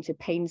you are going to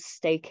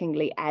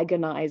painstakingly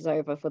agonize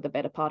over for the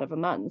better part of a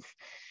month.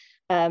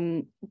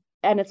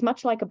 And it's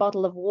much like a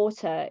bottle of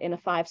water in a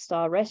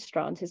 5-star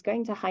restaurant is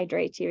going to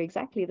hydrate you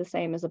exactly the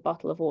same as a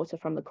bottle of water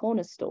from the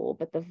corner store,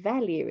 but the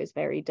value is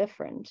very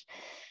different.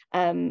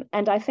 And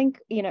I think,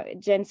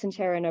 Jen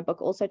Sincero in her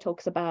book also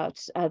talks about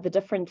the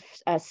different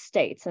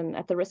states, and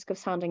at the risk of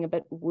sounding a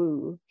bit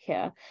woo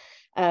here,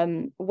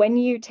 when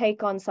you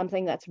take on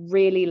something that's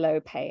really low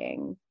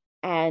paying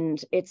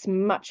and it's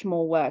much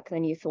more work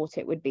than you thought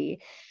it would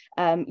be,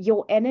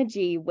 your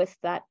energy with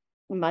that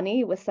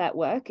money, with that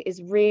work,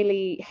 is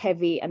really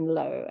heavy and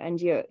low, and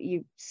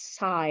you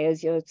sigh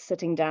as you're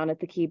sitting down at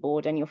the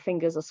keyboard, and your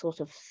fingers are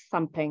sort of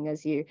thumping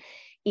as you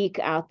eke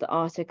out the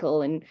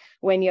article, and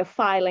when you're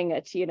filing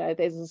it,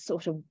 there's a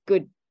sort of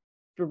good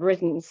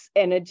riddance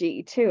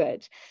energy to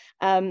it.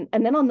 And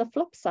then on the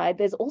flip side,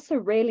 there's also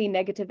really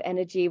negative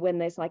energy when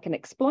there's like an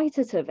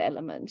exploitative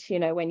element,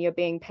 when you're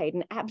being paid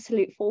an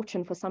absolute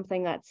fortune for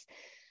something that's,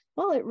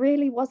 well, it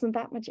really wasn't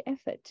that much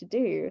effort to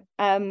do.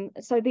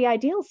 So the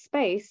ideal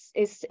space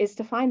is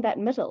to find that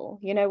middle,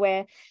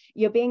 where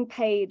you're being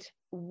paid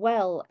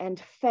well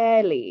and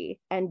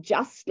fairly and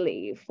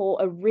justly for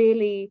a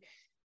really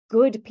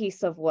good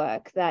piece of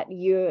work that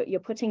you're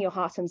putting your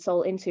heart and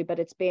soul into, but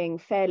it's being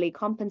fairly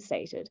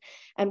compensated.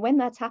 And when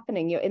that's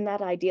happening, you're in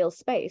that ideal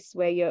space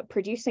where you're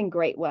producing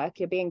great work,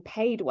 you're being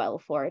paid well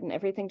for it, and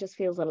everything just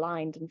feels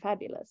aligned and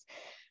fabulous.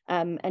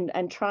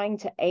 And trying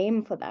to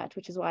aim for that,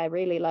 which is why I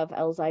really love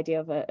Elle's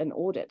idea of an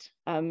audit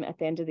at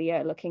the end of the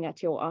year, looking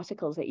at your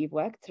articles that you've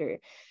worked through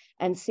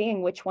and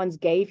seeing which ones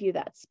gave you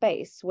that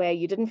space where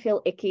you didn't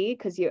feel icky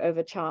because you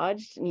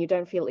overcharged, and you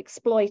don't feel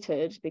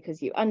exploited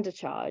because you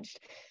undercharged,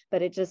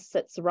 but it just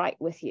sits right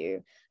with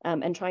you,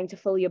 and trying to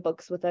fill your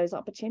books with those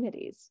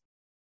opportunities.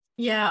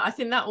 Yeah, I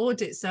think that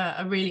audit's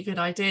a really good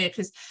idea,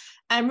 because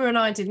Emma and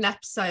I did an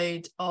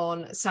episode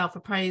on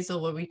self-appraisal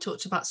where we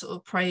talked about sort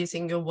of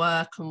praising your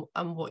work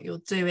and what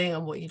you're doing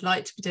and what you'd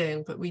like to be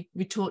doing, but we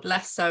talked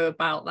less so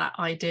about that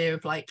idea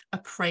of like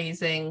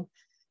appraising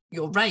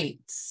your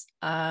rates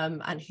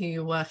and who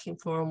you're working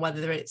for and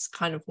whether it's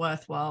kind of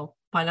worthwhile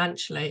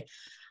financially.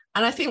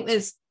 And I think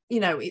there's,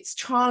 it's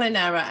trial and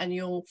error, and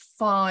you'll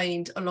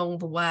find along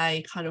the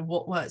way kind of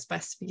what works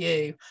best for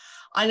you.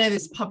 I know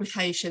there's a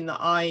publication that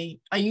I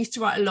used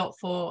to write a lot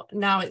for,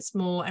 now it's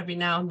more every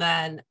now and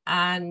then,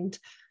 and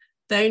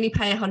they only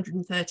pay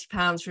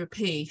 £130 for a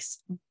piece,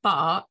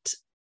 but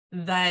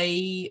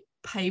they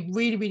pay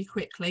really, really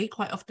quickly,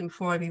 quite often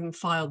before I've even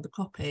filed the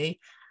copy,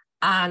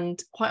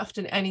 and quite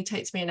often it only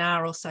takes me an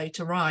hour or so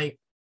to write.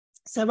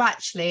 So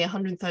actually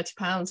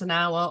 £130 an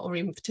hour, or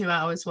even for 2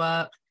 hours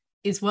work,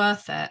 is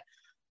worth it.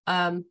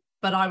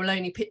 But I will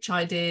only pitch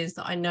ideas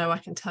that I know I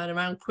can turn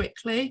around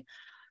quickly.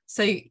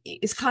 So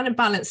it's kind of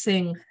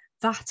balancing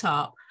that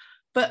up.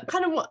 But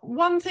kind of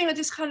one thing I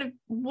just kind of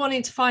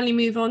wanted to finally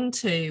move on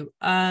to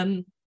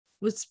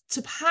was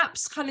to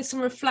perhaps kind of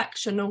some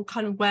reflection on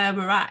kind of where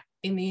we're at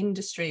in the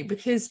industry,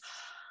 because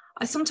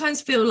I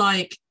sometimes feel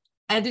like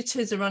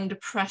editors are under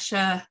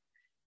pressure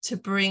to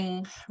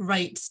bring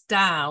rates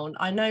down.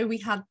 I know we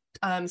had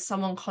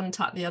someone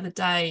contact the other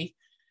day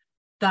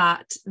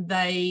that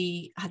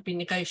they had been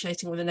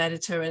negotiating with an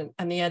editor,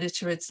 and the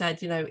editor had said,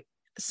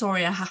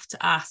 sorry, I have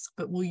to ask,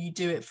 but will you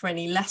do it for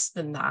any less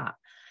than that?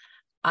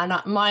 And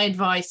my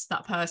advice to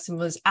that person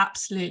was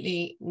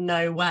absolutely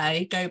no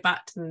way. Go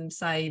back to them and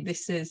say,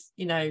 this is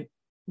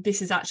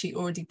actually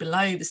already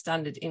below the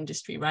standard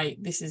industry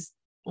rate. This is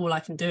all I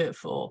can do it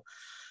for.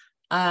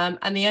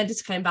 And the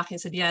editor came back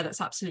and said, yeah,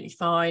 that's absolutely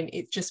fine.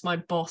 It's just my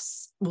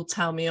boss will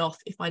tell me off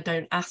if I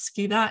don't ask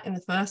you that in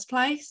the first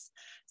place.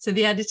 So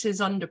the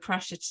editor's under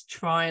pressure to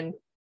try and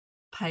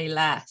pay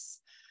less.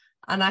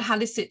 And I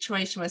had a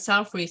situation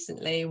myself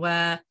recently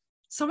where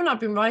someone I've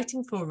been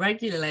writing for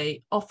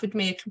regularly offered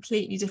me a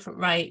completely different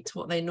rate to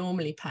what they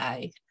normally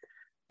pay.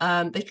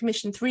 They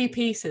commissioned 3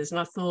 pieces, and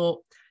I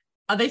thought,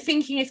 are they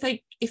thinking if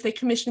they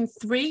commission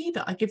 3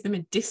 that I give them a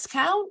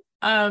discount?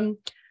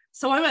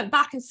 So I went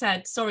back and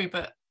said, sorry,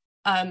 but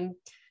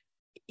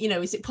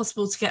is it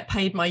possible to get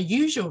paid my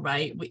usual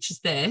rate, which is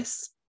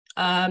this?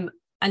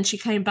 And she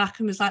came back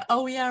and was like,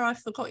 oh yeah, I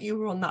forgot you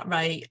were on that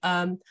rate.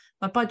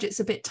 My budget's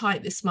a bit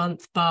tight this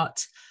month,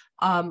 but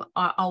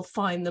I'll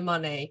find the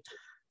money.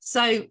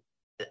 So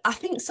I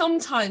think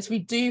sometimes we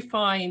do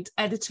find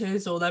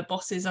editors or their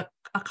bosses are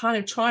kind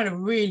of trying to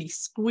really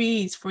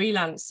squeeze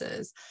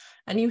freelancers.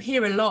 And you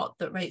hear a lot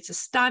that rates are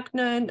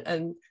stagnant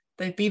and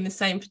they've been the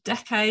same for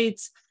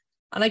decades.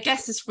 And I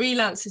guess as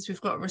freelancers, we've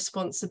got a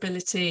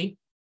responsibility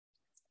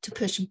to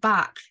push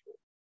back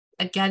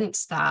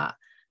against that.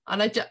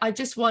 And I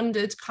just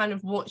wondered kind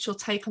of what's your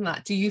take on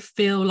that? Do you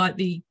feel like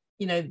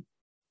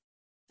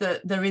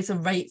that there is a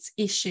rates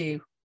issue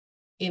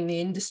in the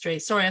industry?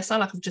 Sorry, I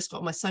sound like I've just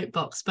got my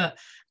soapbox, but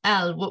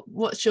Elle,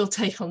 what's your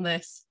take on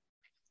this?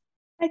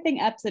 I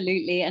think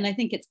absolutely. And I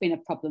think it's been a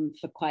problem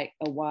for quite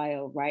a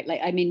while, right?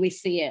 Like, I mean, we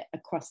see it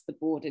across the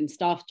board in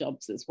staff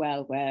jobs as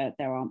well, where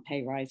there aren't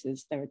pay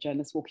rises. There are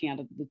journalists walking out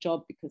of the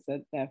job because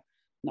they're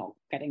not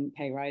getting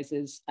pay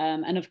rises.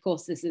 And of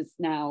course, this is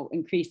now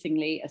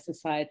increasingly a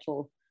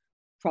societal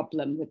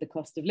problem with the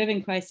cost of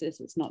living crisis.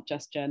 It's not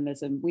just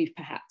journalism. We've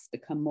perhaps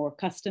become more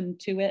accustomed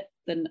to it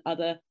than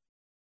other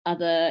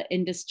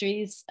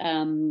industries.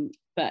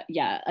 But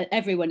yeah,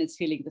 everyone is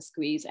feeling the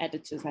squeeze,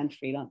 editors and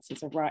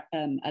freelancers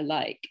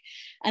alike.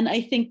 And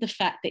I think the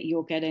fact that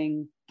you're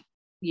getting,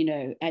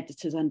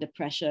 editors under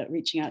pressure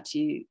reaching out to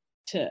you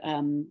to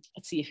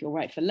see if you'll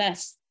write for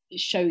less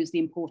shows the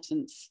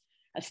importance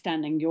of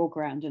standing your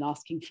ground and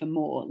asking for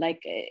more. Like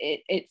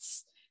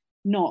it's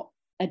not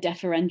a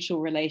deferential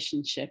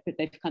relationship, but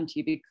they've come to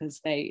you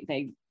because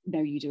they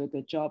know you do a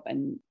good job.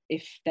 And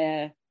if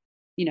they're,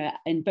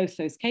 in both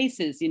those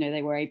cases,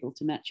 they were able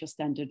to match your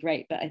standard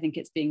rate. But I think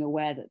it's being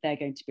aware that they're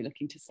going to be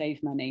looking to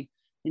save money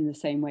in the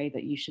same way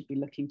that you should be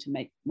looking to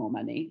make more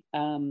money.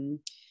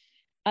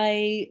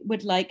 I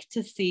would like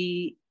to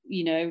see,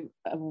 a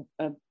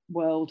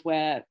world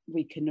where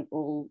we can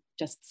all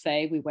just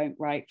say we won't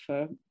write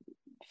for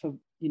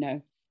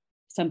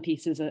some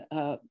pieces.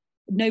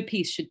 No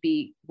piece should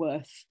be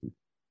worth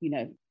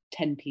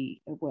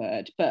 10p a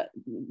word, but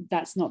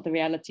that's not the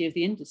reality of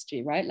the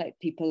industry, right? Like,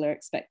 people are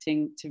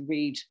expecting to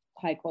read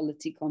high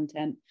quality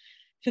content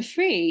for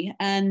free,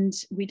 and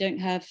we don't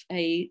have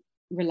a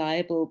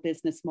reliable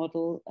business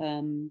model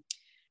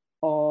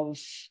of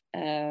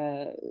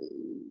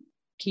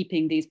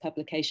keeping these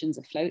publications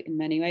afloat in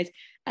many ways.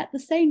 At the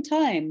same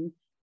time,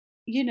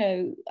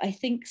 I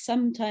think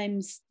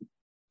sometimes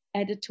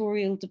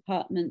editorial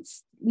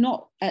departments,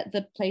 not at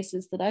the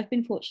places that I've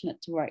been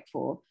fortunate to write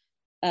for,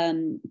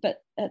 but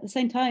at the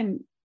same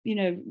time,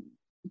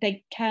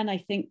 they can, I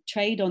think,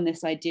 trade on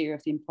this idea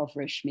of the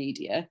impoverished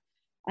media,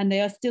 and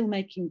they are still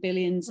making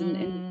billions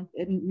and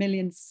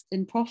millions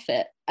in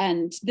profit.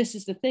 And this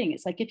is the thing.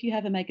 It's like, if you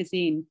have a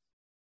magazine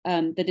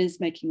that is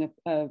making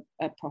a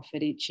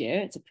profit each year,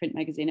 it's a print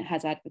magazine, it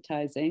has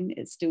advertising,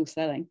 it's still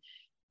selling,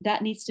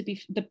 that needs to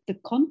be, the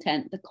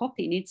content, the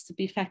copy needs to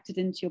be factored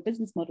into your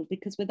business model,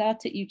 because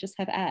without it, you just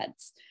have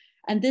ads.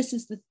 And this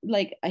is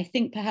I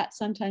think perhaps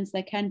sometimes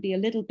there can be a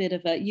little bit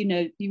of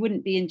you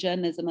wouldn't be in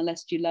journalism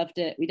unless you loved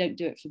it. We don't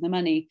do it for the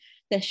money.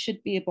 There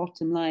should be a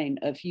bottom line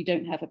of, you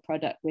don't have a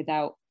product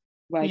without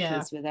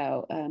writers,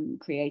 without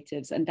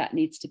creatives, and that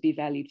needs to be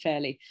valued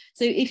fairly.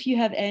 So if you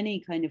have any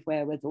kind of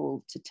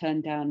wherewithal to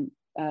turn down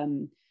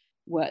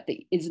work that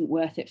isn't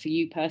worth it for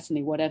you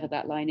personally, whatever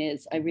that line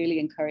is, I really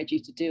encourage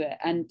you to do it,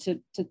 and to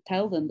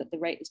tell them that the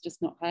rate is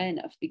just not high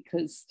enough.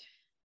 Because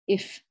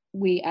if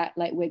we act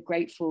like we're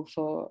grateful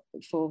for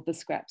the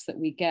scraps that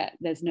we get,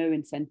 there's no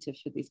incentive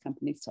for these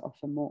companies to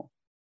offer more.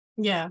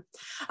 Yeah.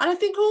 And I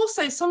think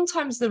also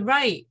sometimes the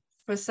rate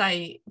for,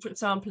 say, for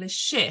example, a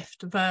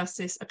shift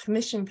versus a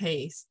commission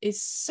piece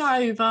is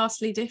so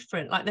vastly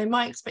different. Like, they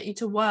might expect you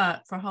to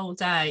work for a whole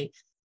day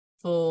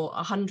for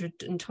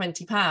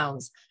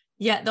 £120,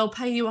 yet they'll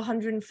pay you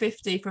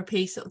 150 for a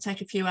piece that will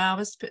take a few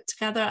hours to put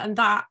together. And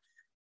that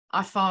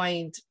I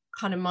find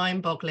kind of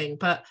mind-boggling.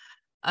 But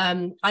I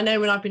know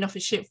when I've been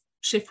offered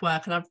shift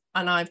work and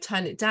I've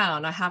turned it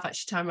down, I have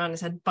actually turned around and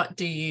said, but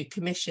do you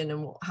commission,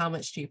 and how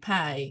much do you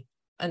pay?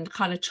 And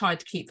kind of tried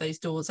to keep those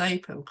doors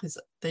open, because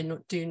they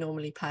do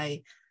normally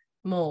pay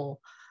more.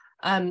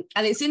 And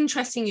it's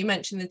interesting you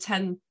mentioned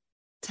the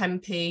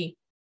 10p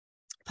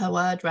per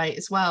word rate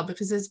as well,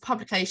 because as a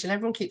publication,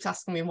 everyone keeps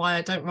asking me why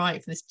I don't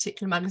write for this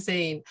particular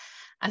magazine,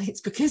 and it's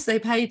because they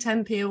pay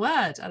 10p a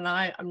word, and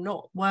I'm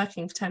not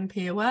working for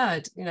 10p a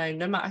word,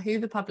 no matter who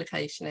the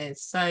publication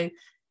is. So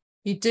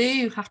you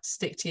do have to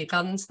stick to your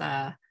guns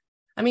there.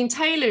 I mean,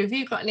 Taylor, have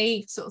you got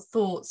any sort of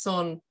thoughts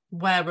on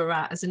where we're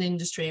at as an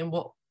industry, and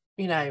what,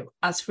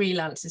 as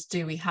freelancers,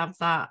 do we have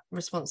that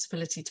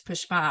responsibility to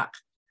push back?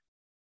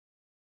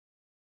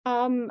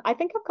 I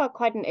think I've got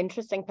quite an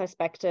interesting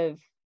perspective,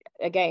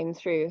 again,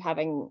 through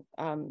having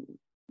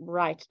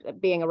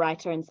being a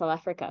writer in South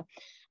Africa.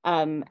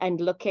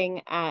 and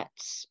looking at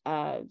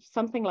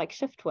something like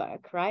shift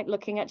work, right?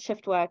 Looking at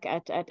shift work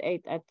at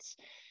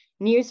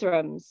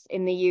newsrooms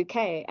in the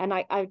UK, and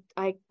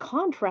I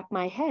can't wrap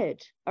my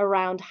head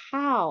around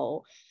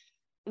how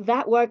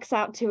that works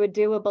out to a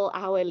doable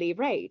hourly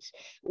rate.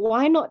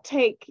 Why not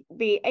take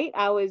the 8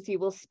 hours you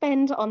will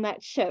spend on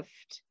that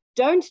shift,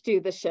 don't do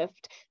the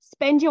shift,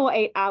 spend your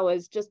 8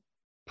 hours just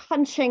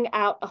punching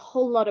out a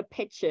whole lot of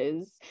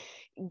pictures,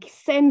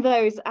 send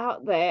those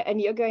out there,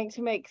 and you're going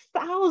to make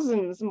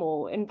thousands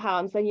more in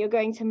pounds than you're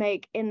going to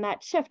make in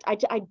that shift.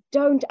 I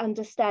don't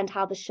understand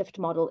how the shift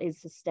model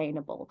is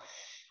sustainable.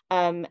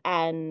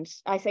 And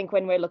I think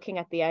when we're looking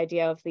at the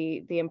idea of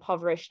the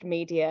impoverished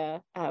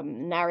media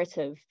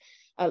narrative,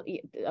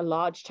 a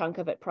large chunk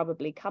of it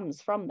probably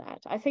comes from that.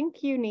 I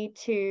think you need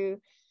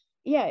to,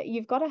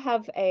 you've got to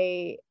have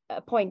a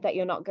point that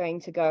you're not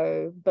going to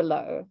go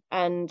below,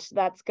 and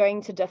that's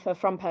going to differ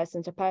from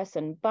person to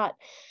person. But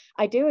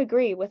I do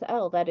agree with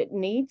Elle that it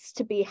needs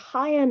to be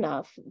high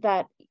enough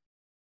that,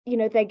 you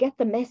know, they get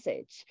the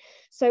message.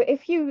 So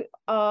if you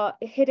are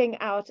hitting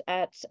out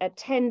at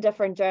 10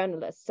 different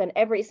journalists and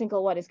every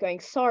single one is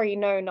going, sorry,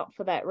 no, not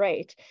for that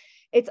rate,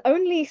 it's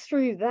only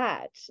through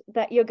that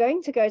you're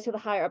going to go to the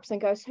higher ups and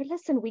go, so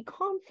listen, we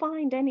can't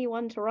find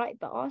anyone to write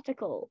the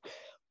article.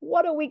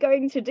 What are we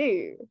going to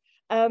do?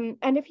 And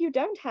if you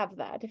don't have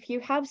that, if you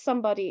have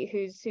somebody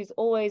who's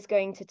always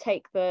going to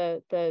take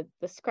the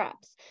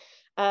scraps,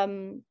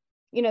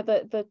 you know,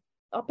 the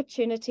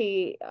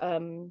opportunity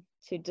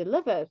to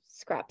deliver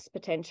scraps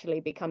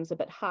potentially becomes a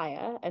bit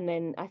higher. And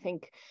then I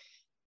think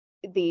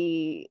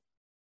the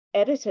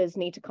editors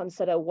need to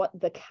consider what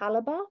the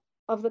caliber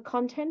of the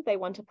content they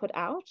want to put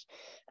out,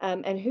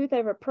 and who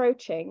they're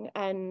approaching.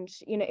 And,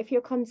 you know, if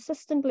you're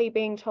consistently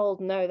being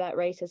told, no, that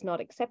rate is not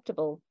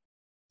acceptable,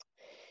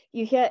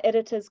 you hear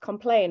editors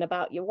complain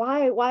about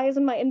why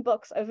isn't my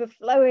inbox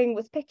overflowing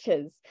with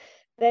pictures?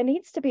 There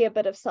needs to be a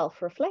bit of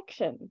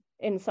self-reflection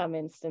in some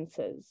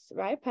instances,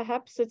 right?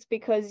 Perhaps it's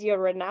because you're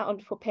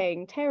renowned for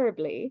paying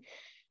terribly,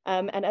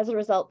 and as a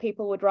result,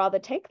 people would rather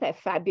take their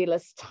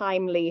fabulous,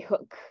 timely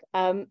hook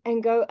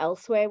and go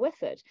elsewhere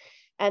with it.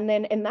 And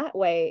then in that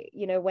way,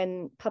 you know,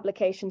 when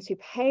publications who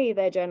pay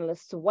their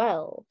journalists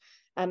well,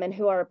 and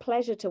who are a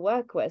pleasure to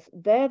work with,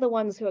 they're the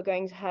ones who are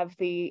going to have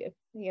the,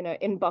 you know,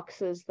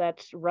 inboxes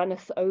that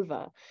runneth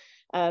over.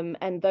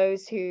 And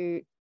those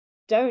who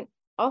don't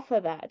offer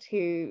that,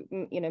 who,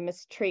 you know,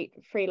 mistreat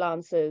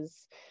freelancers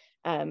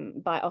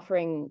by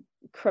offering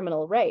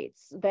criminal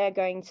rates, they're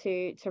going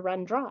to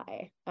run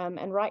dry,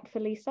 and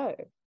rightfully so,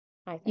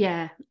 I think.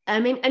 Yeah, I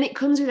mean, and it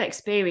comes with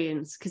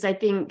experience, because I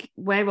think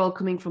we're all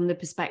coming from the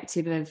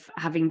perspective of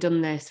having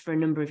done this for a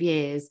number of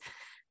years.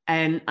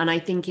 And I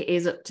think it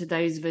is up to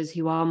those of us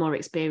who are more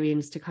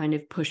experienced to kind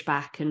of push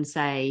back and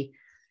say,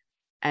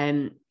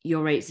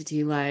 your rates are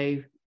too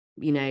low.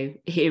 You know,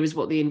 here is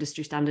what the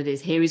industry standard is.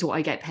 Here is what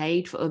I get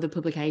paid for other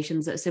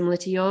publications that are similar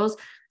to yours.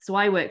 So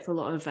I work for a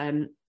lot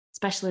of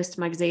specialist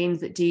magazines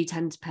that do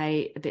tend to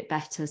pay a bit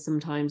better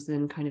sometimes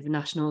than kind of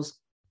nationals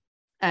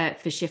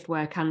for shift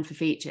work and for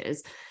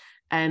features.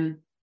 But,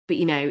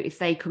 you know, if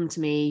they come to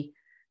me,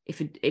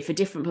 if a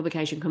different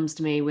publication comes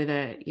to me with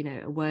a, you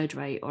know, a word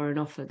rate or an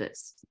offer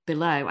that's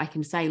below, I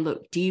can say,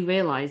 look, do you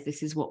realize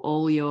this is what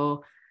all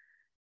your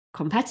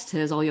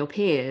competitors, all your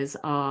peers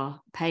are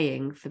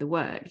paying for the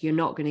work? You're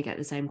not going to get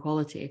the same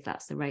quality if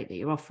that's the rate that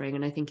you're offering.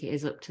 And I think it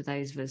is up to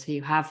those of us who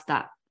have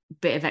that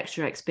bit of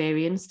extra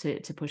experience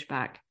to push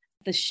back.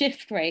 The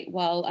shift rate,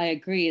 while I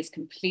agree is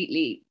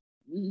completely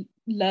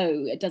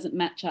low, it doesn't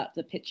match up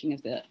the pitching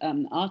of the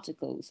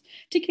articles,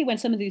 particularly when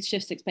some of these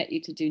shifts expect you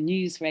to do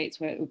news rates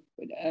where it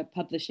would,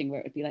 publishing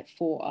where it would be like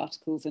 4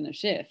 articles in a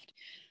shift.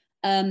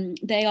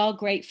 They are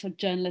great for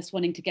journalists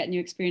wanting to get new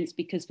experience,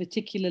 because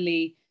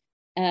particularly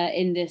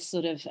in this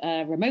sort of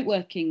remote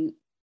working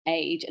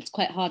age, it's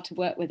quite hard to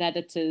work with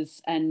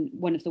editors, and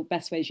one of the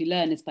best ways you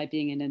learn is by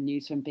being in a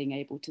newsroom, being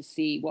able to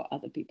see what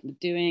other people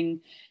are doing,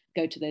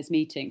 go to those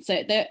meetings.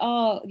 So there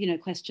are, you know,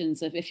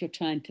 questions of, if you're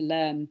trying to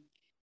learn,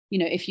 you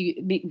know, if you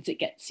means it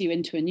gets you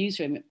into a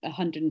newsroom,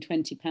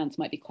 £120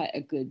 might be quite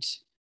a good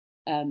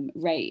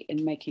rate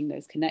in making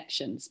those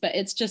connections. But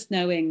it's just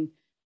knowing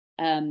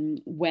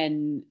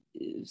when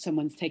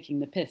someone's taking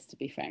the piss, to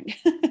be frank.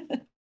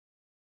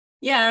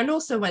 Yeah, and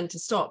also when to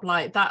stop.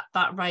 Like that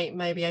rate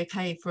may be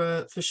okay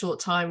for a short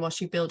time whilst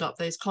you build up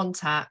those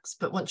contacts,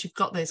 but once you've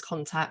got those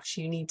contacts,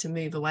 you need to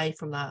move away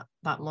from that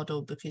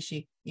model, because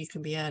you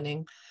can be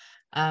earning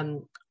a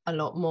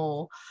lot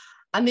more.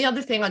 And the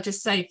other thing I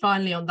just say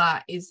finally on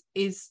that is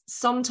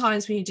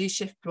sometimes when you do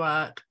shift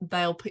work,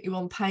 they'll put you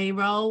on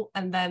payroll,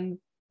 and then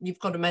you've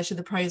got to measure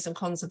the pros and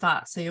cons of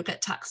that. So you'll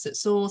get taxed at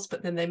source,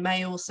 but then they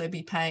may also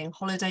be paying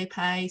holiday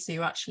pay, so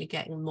you're actually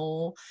getting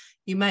more.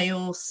 You may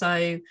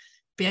also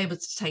be able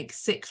to take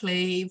sick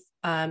leave.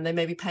 They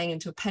may be paying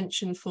into a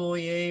pension for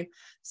you.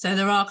 So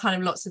there are kind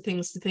of lots of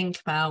things to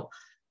think about,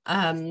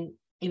 you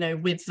know,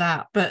 with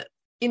that. But,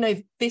 you know,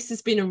 this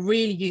has been a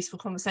really useful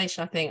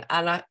conversation, I think.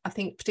 And I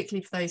think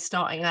particularly for those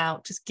starting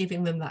out, just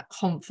giving them that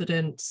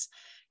confidence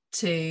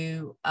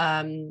to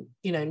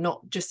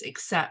not just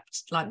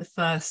accept like the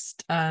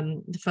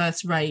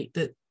first rate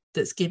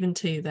that's given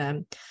to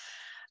them.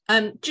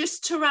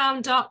 Just to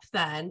round up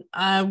then,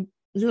 I'd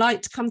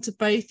like to come to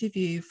both of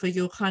you for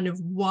your kind of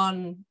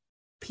one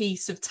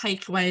piece of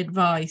takeaway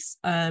advice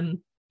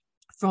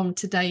from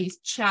today's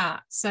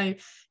chat. So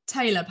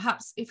Taylor,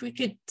 perhaps if we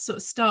could sort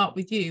of start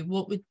with you,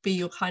 what would be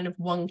your kind of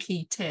one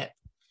key tip?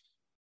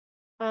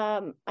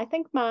 I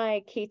think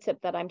my key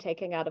tip that I'm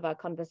taking out of our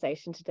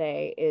conversation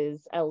today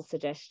is Elle's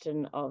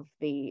suggestion of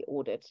the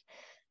audit.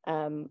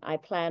 I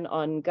plan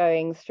on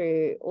going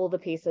through all the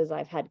pieces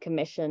I've had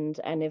commissioned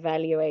and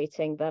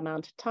evaluating the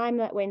amount of time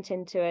that went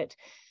into it,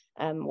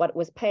 what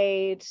was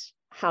paid,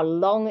 how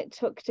long it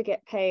took to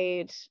get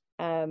paid,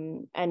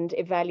 and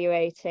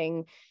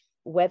evaluating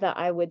whether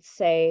I would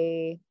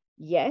say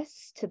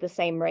yes to the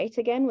same rate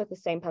again with the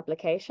same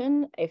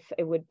publication, if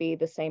it would be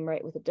the same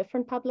rate with a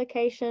different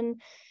publication,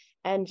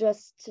 and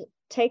just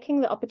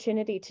taking the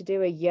opportunity to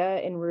do a year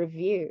in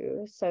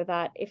review so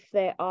that if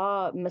there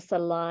are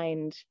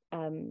misaligned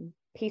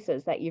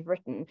pieces that you've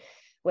written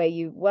where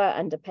you were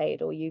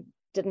underpaid or you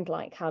didn't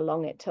like how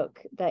long it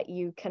took, that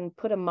you can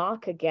put a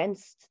mark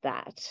against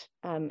that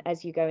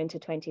as you go into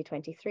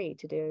 2023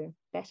 to do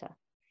better.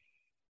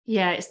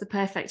 Yeah, it's the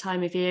perfect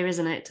time of year,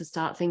 isn't it, to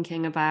start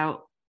thinking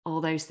about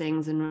all those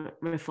things and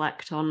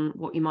reflect on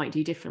what you might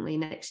do differently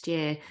next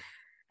year.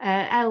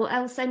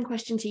 Elle, same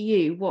question to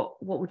you. What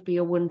would be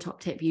your one top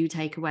tip you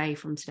take away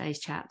from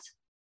today's chat?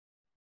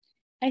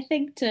 I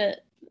think to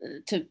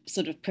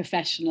sort of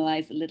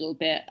professionalize a little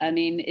bit. I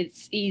mean,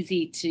 it's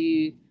easy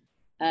to,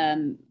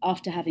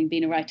 after having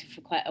been a writer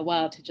for quite a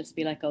while, to just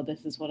be like, oh,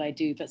 this is what I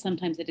do. But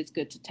sometimes it is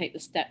good to take the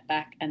step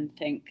back and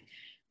think,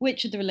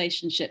 which are the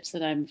relationships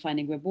that I'm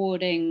finding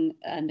rewarding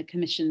and the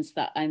commissions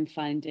that I'm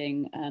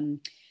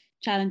finding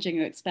challenging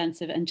or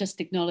expensive, and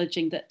just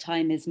acknowledging that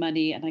time is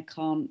money and I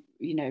can't,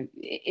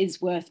 it is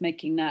worth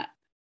making that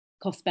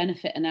cost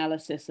benefit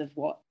analysis of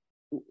what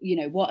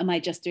am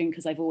I just doing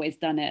because I've always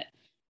done it,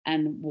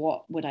 and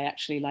what would I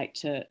actually like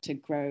to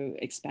grow,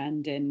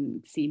 expand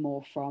in, see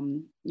more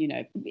from,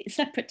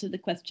 separate to the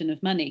question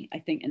of money. I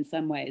think in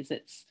some ways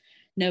it's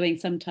knowing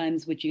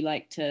sometimes would you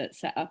like to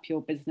set up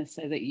your business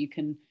so that you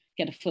can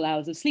get a full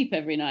hours of sleep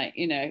every night,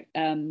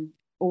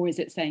 or is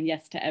it saying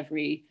yes to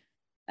every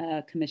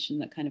commission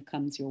that kind of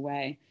comes your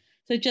way?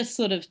 So just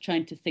sort of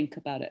trying to think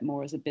about it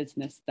more as a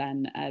business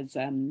than as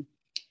a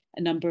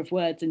number of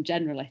words in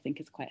general, I think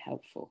is quite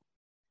helpful.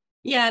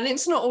 Yeah, and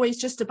it's not always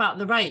just about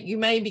the rate. You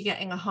may be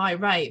getting a high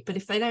rate, but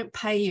if they don't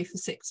pay you for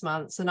 6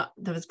 months, and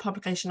there was a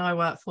publication I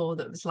worked for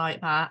that was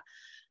like that,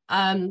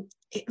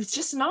 it was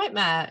just a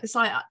nightmare. It's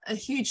like a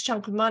huge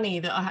chunk of money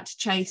that I had to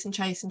chase and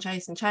chase and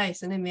chase and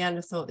chase, and in the end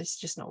I thought this is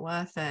just not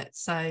worth it.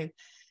 So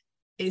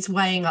it's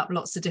weighing up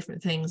lots of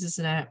different things,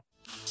 isn't it?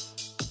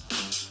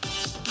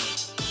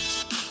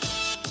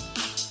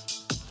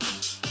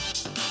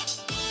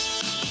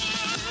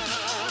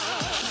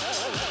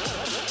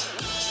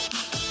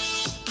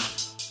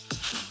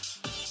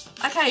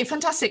 Okay,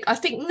 fantastic. I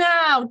think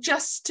now,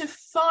 just to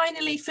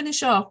finally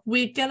finish off,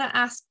 we're going to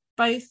ask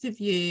both of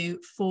you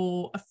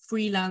for a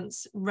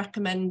freelance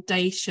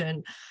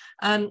recommendation.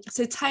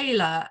 So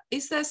Taylor,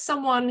 is there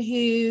someone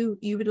who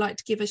you would like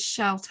to give a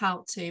shout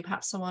out to,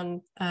 perhaps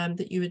someone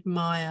that you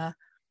admire?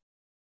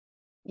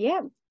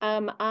 Yeah,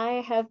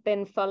 I have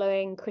been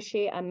following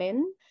Khushi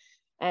Amin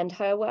and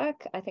her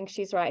work. I think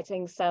she's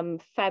writing some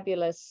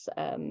fabulous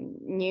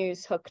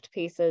news hooked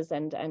pieces,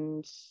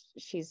 and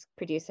she's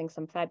producing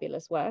some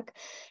fabulous work.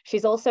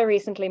 She's also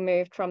recently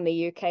moved from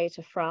the UK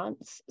to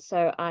France,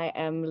 so I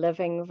am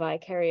living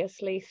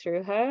vicariously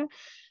through her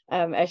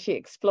as she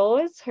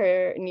explores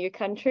her new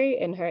country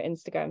in her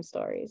Instagram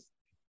stories.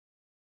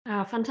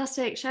 Oh,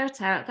 fantastic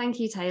shout out. Thank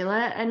you, Taylor.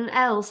 And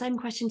Elle, same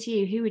question to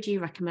you. Who would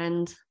you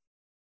recommend?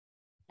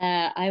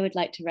 I would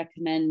like to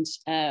recommend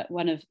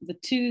one of the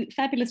two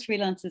fabulous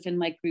freelancers in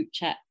my group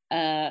chat,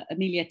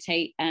 Amelia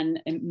Tate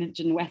and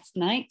Imogen West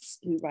Knights,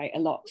 who write a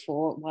lot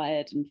for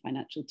Wired and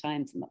Financial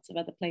Times and lots of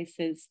other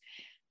places.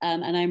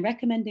 And I'm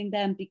recommending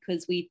them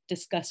because we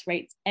discuss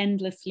rates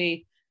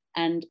endlessly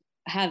and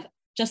have,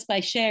 just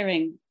by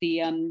sharing the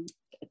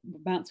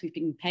amounts we've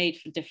been paid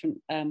for different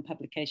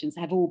publications,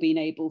 have all been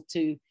able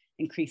to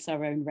increase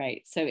our own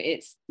rates. So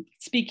it's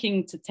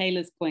speaking to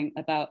Taylor's point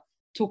about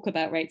talk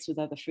about rates with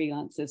other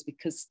freelancers,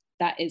 because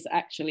that is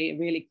actually a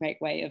really great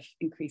way of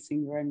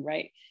increasing your own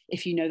rate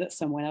if you know that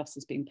someone else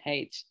has been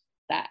paid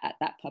that at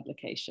that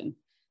publication.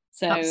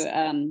 So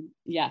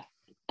yeah,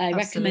 I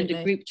recommend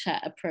a group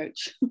chat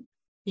approach.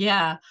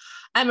 Yeah,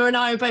 Emma and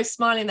I are both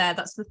smiling there.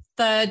 That's the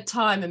third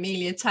time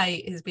Amelia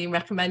Tate has been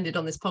recommended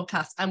on this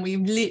podcast, and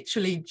we've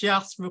literally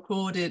just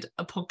recorded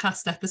a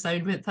podcast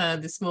episode with her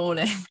this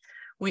morning,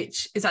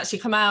 which is actually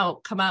come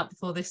out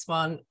before this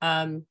one.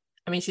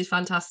 I mean, she's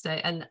fantastic,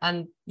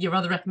 and your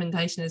other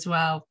recommendation as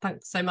well.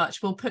 Thanks so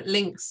much. We'll put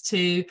links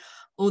to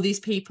all these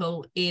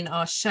people in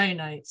our show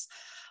notes.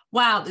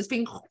 Wow, there's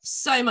been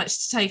so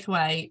much to take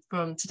away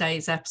from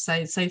today's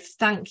episode. So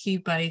thank you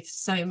both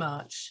so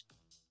much.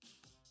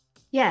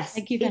 Yes.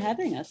 Thank you for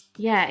having us.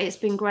 Yeah, it's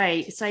been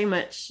great. So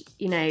much,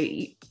 you know,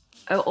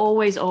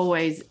 always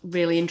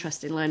really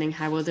interested in learning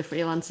how other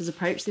freelancers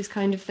approach this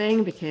kind of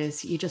thing,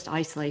 because you're just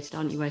isolated,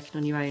 aren't you, working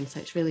on your own? So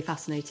it's really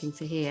fascinating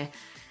to hear.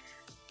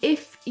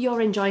 If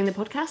you're enjoying the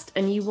podcast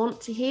and you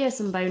want to hear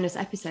some bonus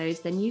episodes,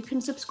 then you can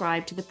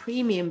subscribe to the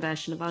premium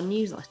version of our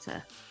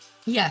newsletter.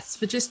 Yes,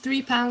 for just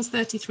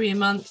 £3.33 a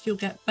month, you'll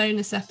get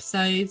bonus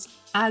episodes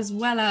as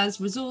well as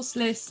resource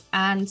lists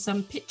and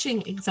some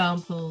pitching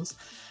examples.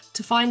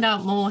 To find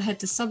out more,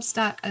 head to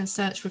Substack and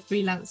search for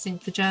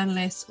Freelancing for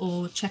Journalists,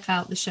 or check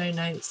out the show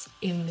notes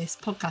in this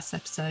podcast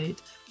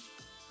episode.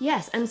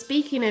 Yes, and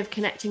speaking of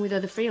connecting with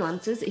other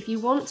freelancers, if you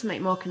want to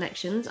make more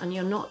connections and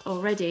you're not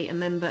already a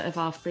member of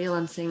our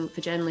Freelancing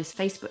for Journalists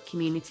Facebook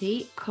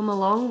community, come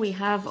along. We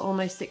have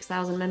almost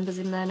 6,000 members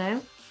in there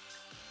now.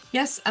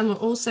 Yes, and we're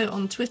also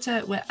on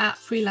Twitter. We're at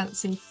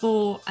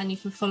Freelancing4, and you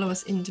can follow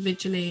us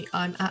individually.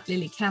 I'm at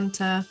Lily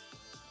Cantor.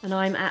 And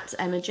I'm at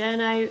Emma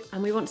Journo.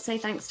 And we want to say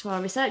thanks to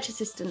our research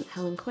assistant,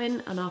 Helen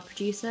Quinn, and our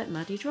producer,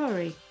 Maddie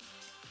Drury.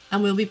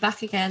 And we'll be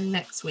back again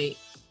next week.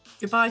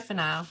 Goodbye for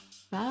now.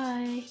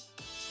 Bye.